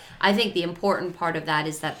and I think the important part of that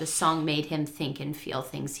is that the song made him think and feel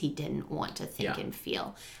things he didn't want to think and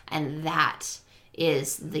feel, and that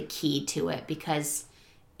is the key to it, because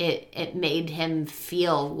it made him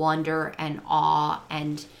feel wonder and awe,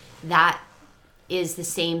 and that is the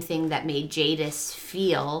same thing that made Jadis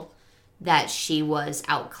feel that she was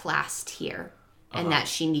outclassed here and that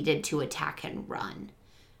she needed to attack and run.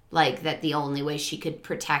 Like, that the only way she could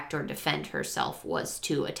protect or defend herself was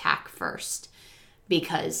to attack first,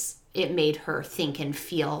 because it made her think and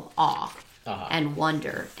feel awe and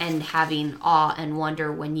wonder. And having awe and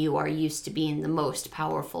wonder when you are used to being the most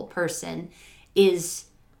powerful person is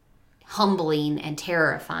humbling and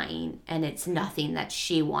terrifying, and it's nothing that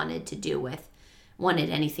she wanted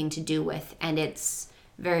anything to do with. And it's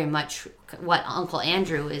very much what Uncle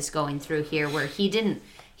Andrew is going through here, where he didn't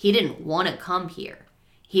want to come here.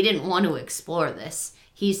 He didn't want to explore this.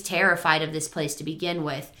 He's terrified of this place to begin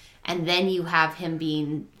with. And then you have him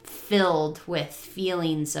being filled with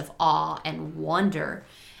feelings of awe and wonder.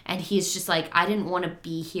 And he's just like, I didn't want to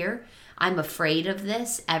be here. I'm afraid of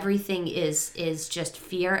this. Everything is just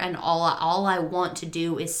fear. And all I want to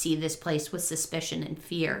do is see this place with suspicion and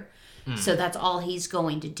fear. So that's all he's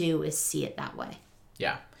going to do, is see it that way.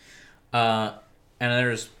 Yeah. And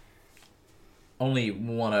there's only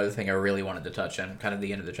one other thing I really wanted to touch on, kind of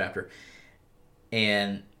the end of the chapter.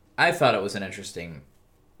 And I thought it was an interesting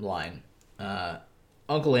line.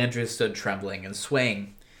 Uncle Andrew stood trembling and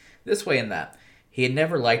swaying this way and that. He had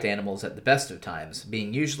never liked animals at the best of times,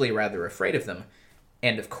 being usually rather afraid of them.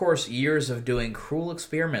 And of course, years of doing cruel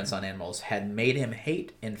experiments on animals had made him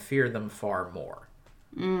hate and fear them far more.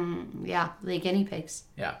 Yeah, the guinea pigs.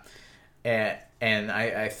 Yeah. And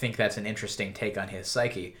I think that's an interesting take on his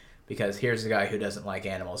psyche. Because here's a guy who doesn't like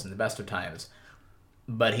animals in the best of times,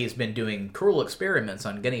 but he's been doing cruel experiments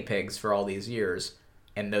on guinea pigs for all these years,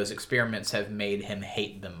 and those experiments have made him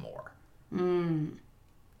hate them more.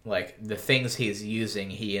 Like, the things he's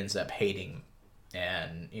using, he ends up hating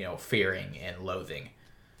and, fearing and loathing.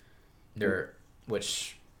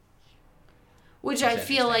 Which I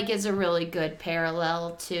feel like is a really good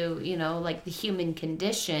parallel to, like the human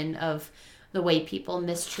condition of the way people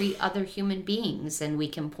mistreat other human beings. And we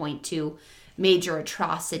can point to major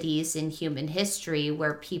atrocities in human history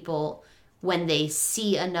where people, when they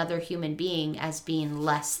see another human being as being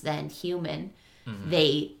less than human,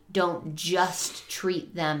 they don't just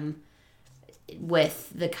treat them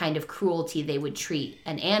with the kind of cruelty they would treat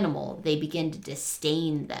an animal. They begin to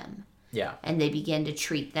disdain them. Yeah. And they begin to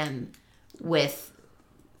treat them with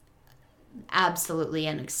absolutely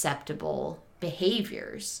unacceptable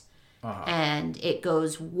behaviors. And it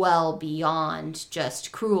goes well beyond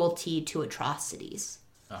just cruelty to atrocities.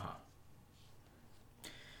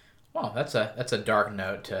 Well, that's a dark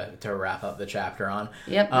note to wrap up the chapter on.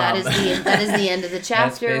 Yep, that is the end of the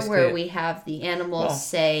chapter where we have the animals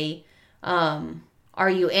say, "Are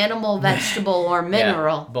you animal, vegetable, or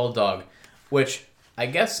mineral?" Yeah, bulldog. Which I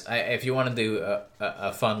guess if you want to do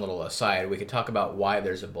a fun little aside, we could talk about why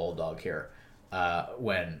there's a bulldog here,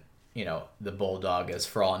 when the bulldog is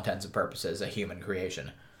for all intents and purposes a human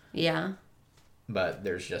creation. Yeah. But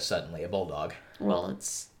there's just suddenly a bulldog. Well,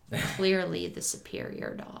 it's clearly the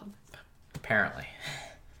superior dog. Apparently.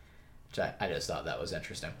 Which I just thought that was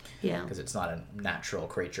interesting. Yeah. Because it's not a natural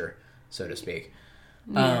creature, so to speak.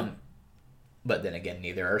 Yeah. But then again,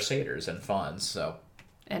 neither are satyrs and fawns, so...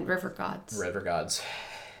 And river gods. River gods.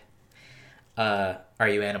 Are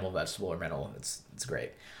you animal, vegetable, or mineral? It's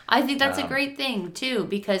great. I think that's a great thing, too,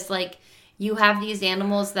 because, like, you have these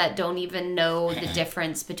animals that don't even know the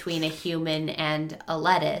difference between a human and a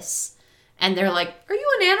lettuce. And they're like, are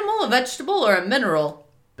you an animal, a vegetable, or a mineral?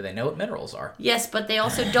 But they know what minerals are. Yes, but they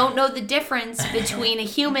also don't know the difference between a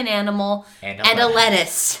human animal and a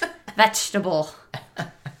lettuce vegetable.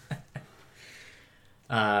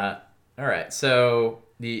 All right, so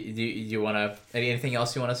do you want to... Anything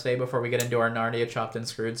else you want to say before we get into our Narnia Chopped and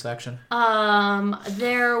Screwed section?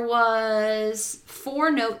 There was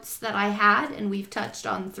 4 notes that I had, and we've touched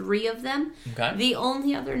on 3 of them. Okay. The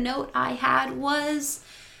only other note I had was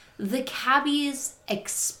the cabbie's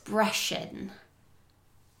expression.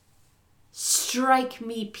 Strike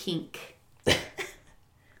me pink.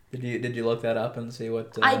 Did you look that up and see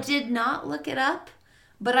what... I did not look it up,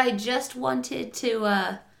 but I just wanted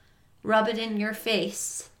to rub it in your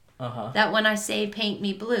face. Uh-huh. That when I say paint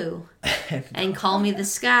me blue and call me the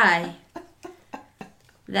sky,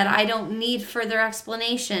 that I don't need further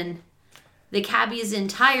explanation. The cabbie's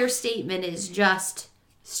entire statement is just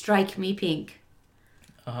strike me pink.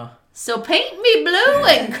 Uh-huh. So paint me blue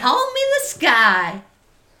and call me the sky.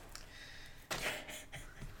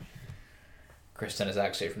 Kristen is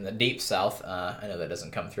actually from the deep south. I know that doesn't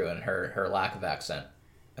come through in her lack of accent,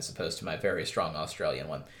 as opposed to my very strong Australian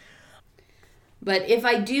one. But if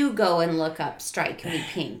I do go and look up Strike Me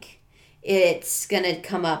Pink, it's going to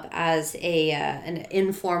come up as an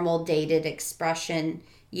informal, dated expression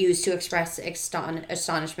used to express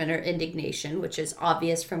astonishment or indignation, which is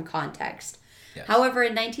obvious from context. Yes. However,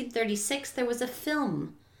 in 1936, there was a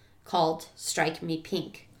film called Strike Me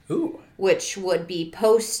Pink. Ooh. Which would be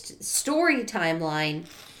post-story timeline,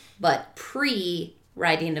 but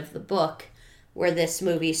pre-writing of the book, where this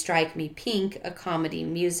movie, Strike Me Pink, a comedy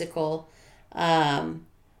musical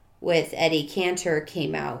with Eddie Cantor,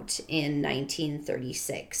 came out in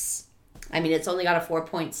 1936. I mean, it's only got a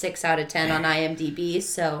 4.6 out of 10 on IMDb,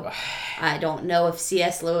 so I don't know if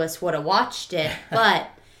C.S. Lewis would have watched it, but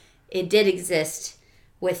it did exist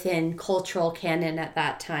within cultural canon at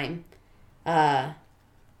that time.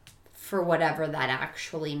 For whatever that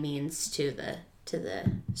actually means to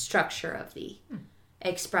the structure of the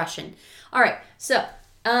expression. All right, so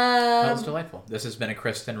that was delightful. This has been a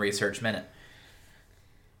Kristen Research Minute.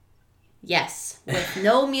 Yes, with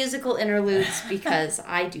no musical interludes, because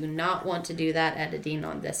I do not want to do that editing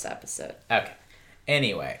on this episode. Okay.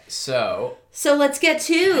 Anyway, so let's get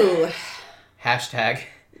to hashtag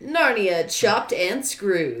Narnia Chopped and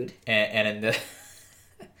Screwed. And in the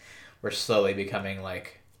we're slowly becoming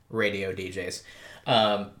like radio DJs.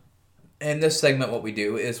 In this segment, what we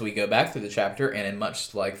do is we go back through the chapter, and in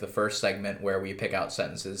much like the first segment where we pick out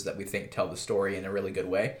sentences that we think tell the story in a really good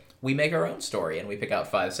way, we make our own story, and we pick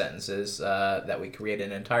out 5 sentences that we create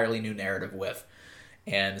an entirely new narrative with.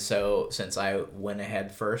 And so, since I went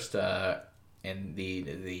ahead first in the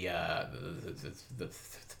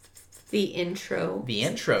intro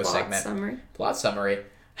segment, plot summary.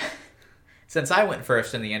 Since I went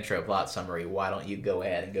first in the intro plot summary, why don't you go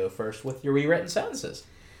ahead and go first with your rewritten sentences?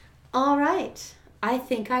 All right. I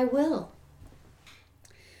think I will.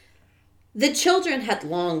 The children had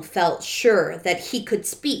long felt sure that he could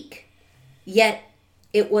speak, yet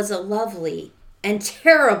it was a lovely and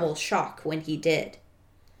terrible shock when he did.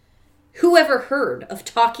 Who ever heard of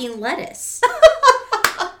talking lettuce?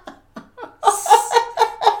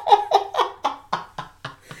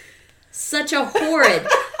 Such a horrid,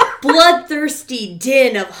 bloodthirsty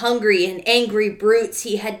din of hungry and angry brutes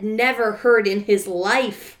he had never heard in his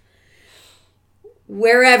life.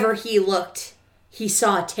 Wherever he looked, he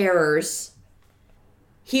saw terrors.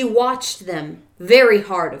 He watched them very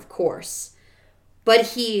hard, of course, but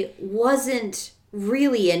he wasn't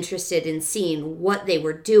really interested in seeing what they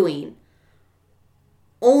were doing,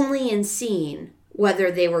 only in seeing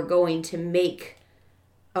whether they were going to make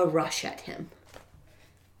a rush at him.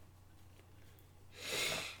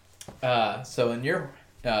 So in your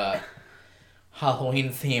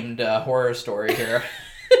Halloween-themed horror story here.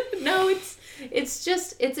 No, it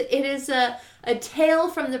is a tale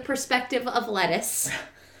from the perspective of Lettuce.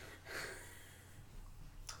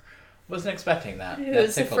 Wasn't expecting that. He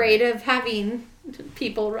was afraid of having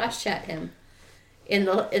people rush at him in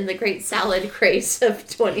the great salad craze of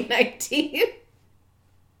 2019.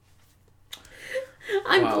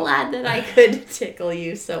 I'm glad that I could tickle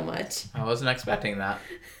you so much. I wasn't expecting that.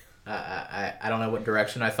 I don't know what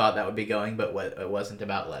direction I thought that would be going, but it wasn't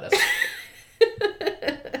about lettuce.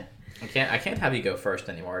 I can't have you go first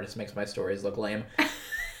anymore. It just makes my stories look lame.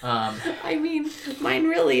 I mean, mine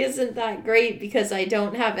really isn't that great because I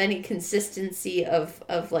don't have any consistency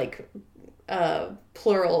of like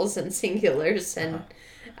plurals and singulars and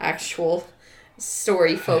actual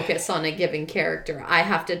story focus on a given character. I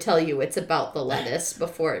have to tell you it's about the lettuce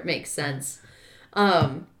before it makes sense.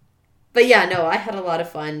 But yeah, no, I had a lot of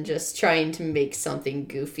fun just trying to make something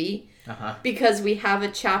goofy. Because we have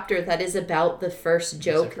a chapter that is about the first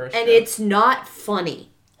joke, it's not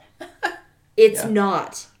funny. It's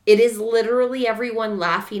not. It is literally everyone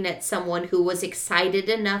laughing at someone who was excited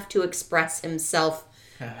enough to express himself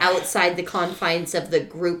outside the confines of the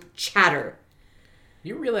group chatter.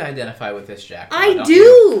 You really identify with this, Jack. I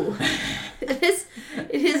do! It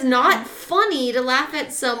is not funny to laugh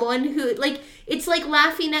at someone who, like, it's like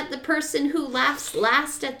laughing at the person who laughs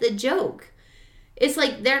last at the joke. It's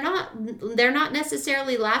like they're not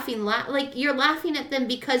necessarily laughing, like you're laughing at them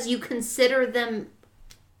because you consider them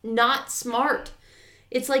not smart.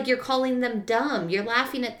 It's like you're calling them dumb. You're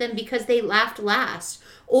laughing at them because they laughed last.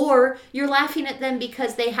 Or you're laughing at them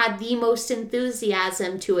because they had the most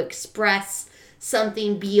enthusiasm to express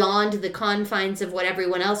something beyond the confines of what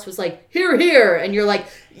everyone else was like, hear, hear. And you're like,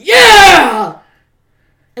 yeah!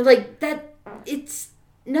 And like that,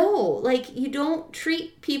 you don't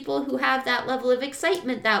treat people who have that level of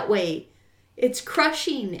excitement that way. It's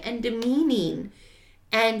crushing and demeaning.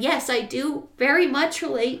 And yes, I do very much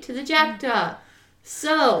relate to the Jackdaw.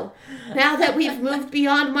 So, now that we've moved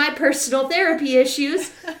beyond my personal therapy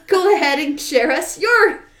issues, go ahead and share us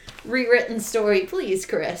your rewritten story, please,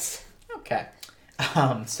 Chris. Okay.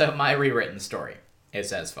 So my rewritten story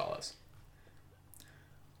is as follows.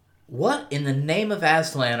 What in the name of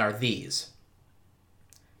Aslan are these?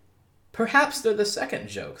 Perhaps they're the second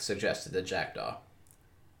joke, suggested the Jackdaw.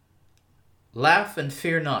 Laugh and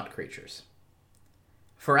fear not, creatures.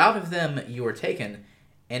 For out of them you are taken,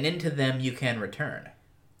 and into them you can return.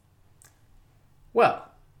 Well,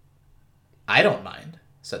 I don't mind,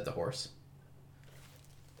 said the horse.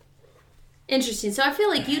 Interesting. So I feel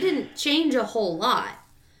like you didn't change a whole lot.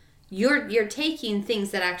 You're taking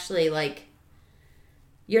things that actually, like,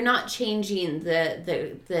 you're not changing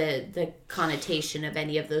the connotation of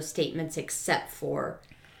any of those statements except for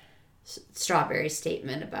Strawberry's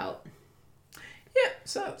statement about... Yeah,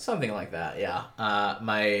 so something like that, yeah. I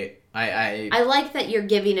like that you're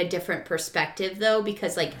giving a different perspective, though,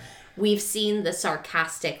 because, like, we've seen the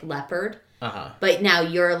sarcastic leopard, but now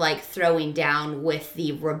you're, like, throwing down with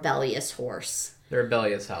the rebellious horse. The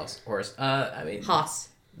rebellious horse. Hoss.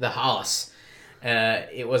 The Hoss.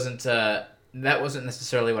 It wasn't... that wasn't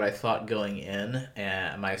necessarily what I thought going in.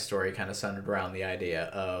 My story kind of centered around the idea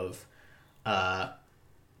of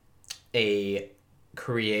a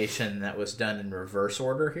creation that was done in reverse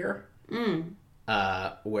order here.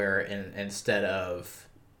 Where instead of,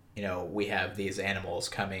 we have these animals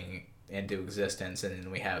coming into existence, and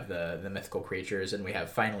then we have the mythical creatures, and we have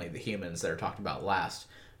finally the humans that are talked about last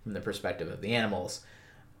from the perspective of the animals.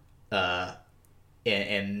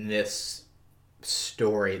 In this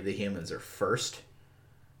story, the humans are first,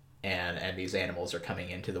 and these animals are coming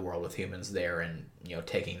into the world with humans there and,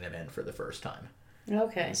 taking them in for the first time.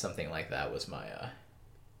 Okay. And something like that was my,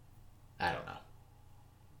 I don't know.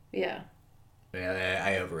 Yeah.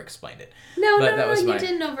 I over-explained it. No, you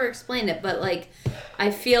didn't over-explain it, but, like,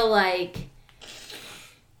 I feel like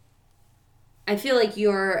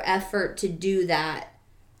your effort to do that,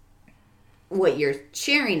 what you're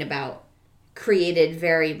sharing about, created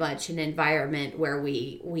very much an environment where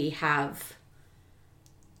we have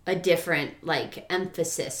a different, like,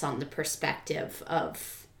 emphasis on the perspective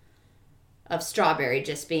of Strawberry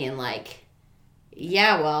just being like,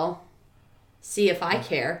 yeah, well, see if I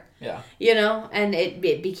care. Yeah. And it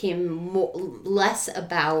became less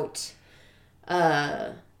about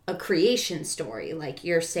a creation story, like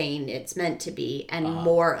you're saying it's meant to be, and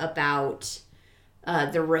more about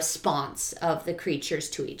the response of the creatures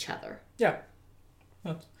to each other. Yeah.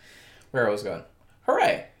 That's where I was going.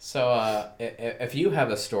 Hooray! So if you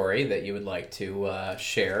have a story that you would like to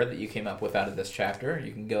share that you came up with out of this chapter,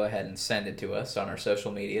 you can go ahead and send it to us on our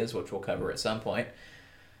social medias, which we'll cover at some point.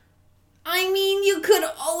 I mean, you could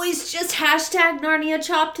always just hashtag Narnia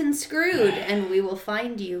Chopped and Screwed, and we will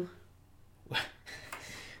find you.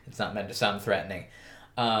 It's not meant to sound threatening.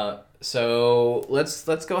 So let's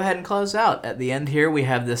go ahead and close out. At the end here, we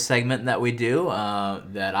have this segment that we do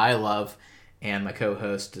that I love and my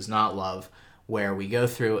co-host does not love, where we go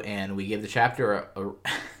through and we give the chapter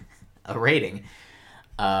a rating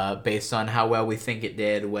based on how well we think it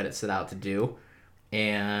did, what it set out to do.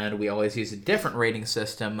 And we always use a different rating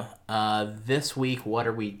system. This week, what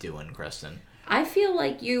are we doing, Kristen? I feel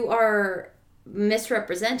like you are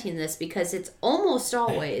misrepresenting this because it's almost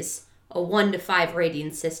always a 1 to 5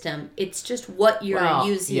 rating system. It's just what you're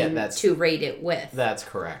using to rate it with. That's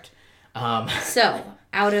correct. So,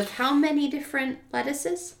 out of how many different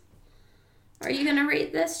lettuces are you going to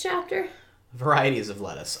rate this chapter? Varieties of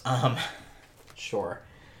lettuce. Sure.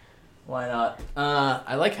 Why not?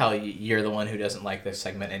 I like how you're the one who doesn't like this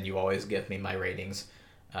segment and you always give me my ratings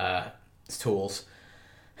tools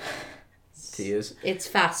to use. It's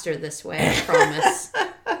faster this way, I promise.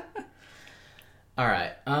 All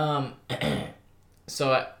right.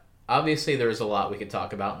 So obviously there's a lot we could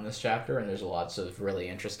talk about in this chapter, and there's lots of really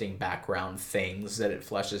interesting background things that it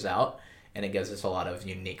fleshes out, and it gives us a lot of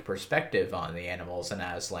unique perspective on the animals in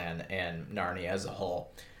Aslan and Narnia as a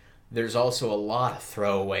whole. There's also a lot of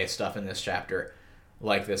throwaway stuff in this chapter,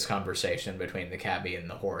 like this conversation between the cabbie and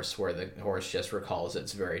the horse, where the horse just recalls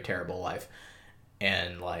its very terrible life,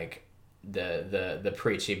 and like the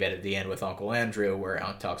preachy bit at the end with Uncle Andrew, where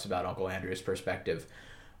it talks about Uncle Andrew's perspective,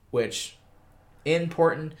 which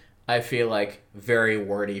important, I feel like, very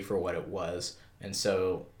wordy for what it was. And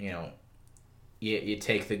so, you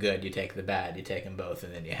take the good, you take the bad, you take them both,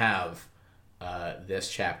 and then you have this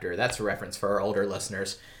chapter. That's a reference for our older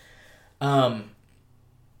listeners. Yeah,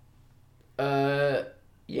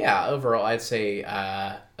 overall, I'd say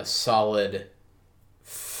a solid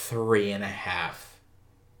 3.5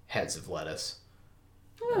 heads of lettuce.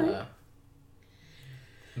 All right.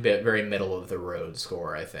 Very middle of the road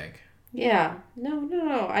score, I think. Yeah.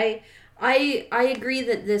 No. I agree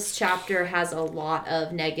that this chapter has a lot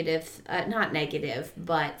of negative, not negative,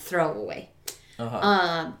 but throwaway.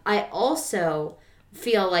 Uh-huh. I also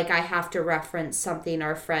feel like I have to reference something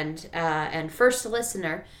our friend and first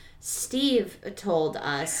listener, Steve, told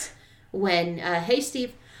us when, hey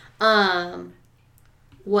Steve,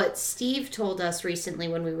 what Steve told us recently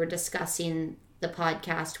when we were discussing the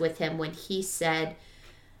podcast with him, when he said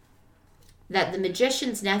that the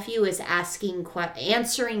magician's nephew is answering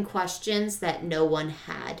questions that no one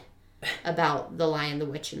had about the Lion, the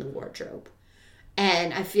Witch, and the Wardrobe.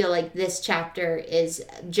 And I feel like this chapter is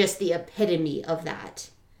just the epitome of that.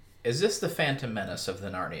 Is this the Phantom Menace of the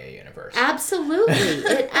Narnia universe? Absolutely.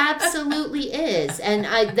 It absolutely is. And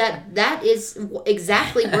that is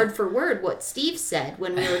exactly word for word what Steve said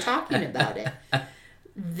when we were talking about it.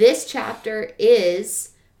 This chapter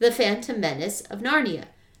is the Phantom Menace of Narnia.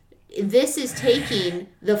 This is taking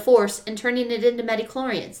the Force and turning it into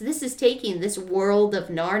midichlorians. This is taking this world of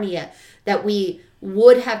Narnia that we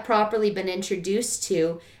would have properly been introduced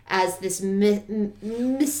to as this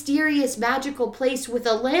mysterious magical place with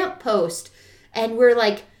a lamppost. And we're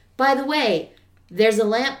like, by the way, there's a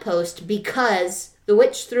lamppost because the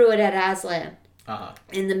witch threw it at Aslan. Uh-huh.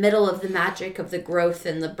 In the middle of the magic of the growth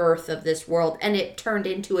and the birth of this world. And it turned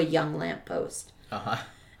into a young lamppost. Uh-huh.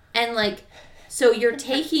 And like, so you're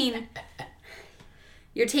taking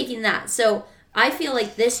that. So I feel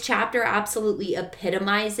like this chapter absolutely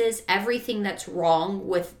epitomizes everything that's wrong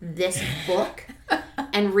with this book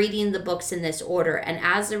and reading the books in this order. And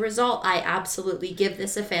as a result, I absolutely give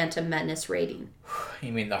this a Phantom Menace rating.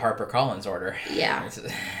 You mean the HarperCollins order? Yeah.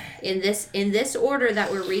 In this order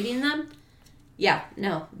that we're reading them, yeah,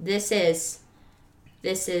 no, this is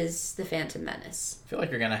the Phantom Menace. I feel like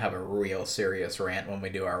you're going to have a real serious rant when we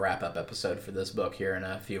do our wrap-up episode for this book here in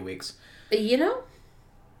a few weeks.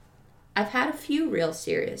 I've had a few real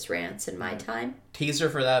serious rants in my time. Teaser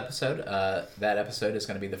for that episode. That episode is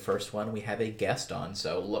going to be the first one we have a guest on,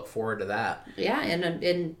 so look forward to that. Yeah,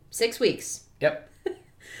 in 6 weeks. Yep.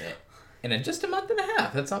 And in just a month and a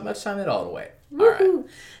half. That's not much time at all to wait. Woo-hoo. All right.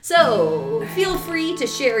 So, feel free to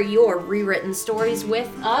share your rewritten stories with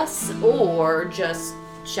us or just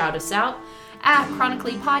shout us out at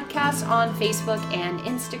Chronically Podcast on Facebook and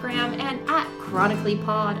Instagram and at Chronically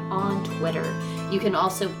Pod on Twitter. You can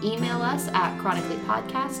also email us at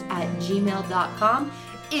chronicallypodcast@gmail.com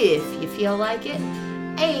if you feel like it.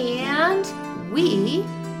 And we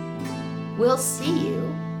will see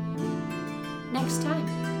you next time.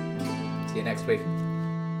 See you next week.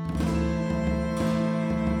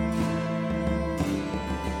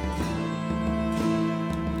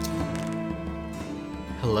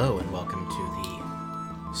 Hello and welcome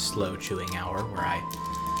slow chewing hour where I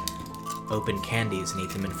open candies and eat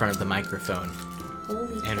them in front of the microphone.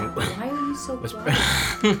 Holy cow, why are you so quiet?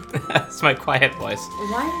 That's my quiet voice.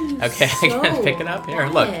 Why are you okay, so I can pick it up here.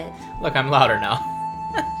 quiet? Look, I'm louder now.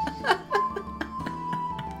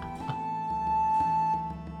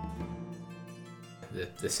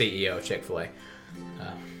 the CEO of Chick-fil-A.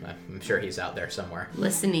 I'm sure he's out there somewhere.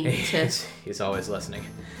 Listening to... He's always listening.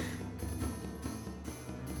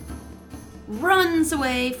 Runs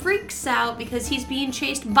away, freaks out because he's being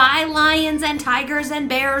chased by lions and tigers and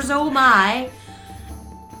bears, oh my.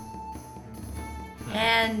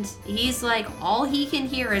 And he's like, all he can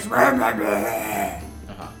hear is...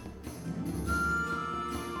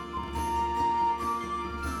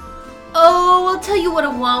 Oh, I'll tell you what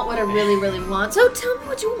I want, what I really, really want. So tell me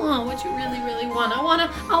what you want, what you really, really want. I wanna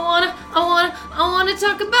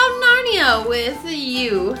talk about Narnia with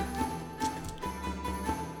you.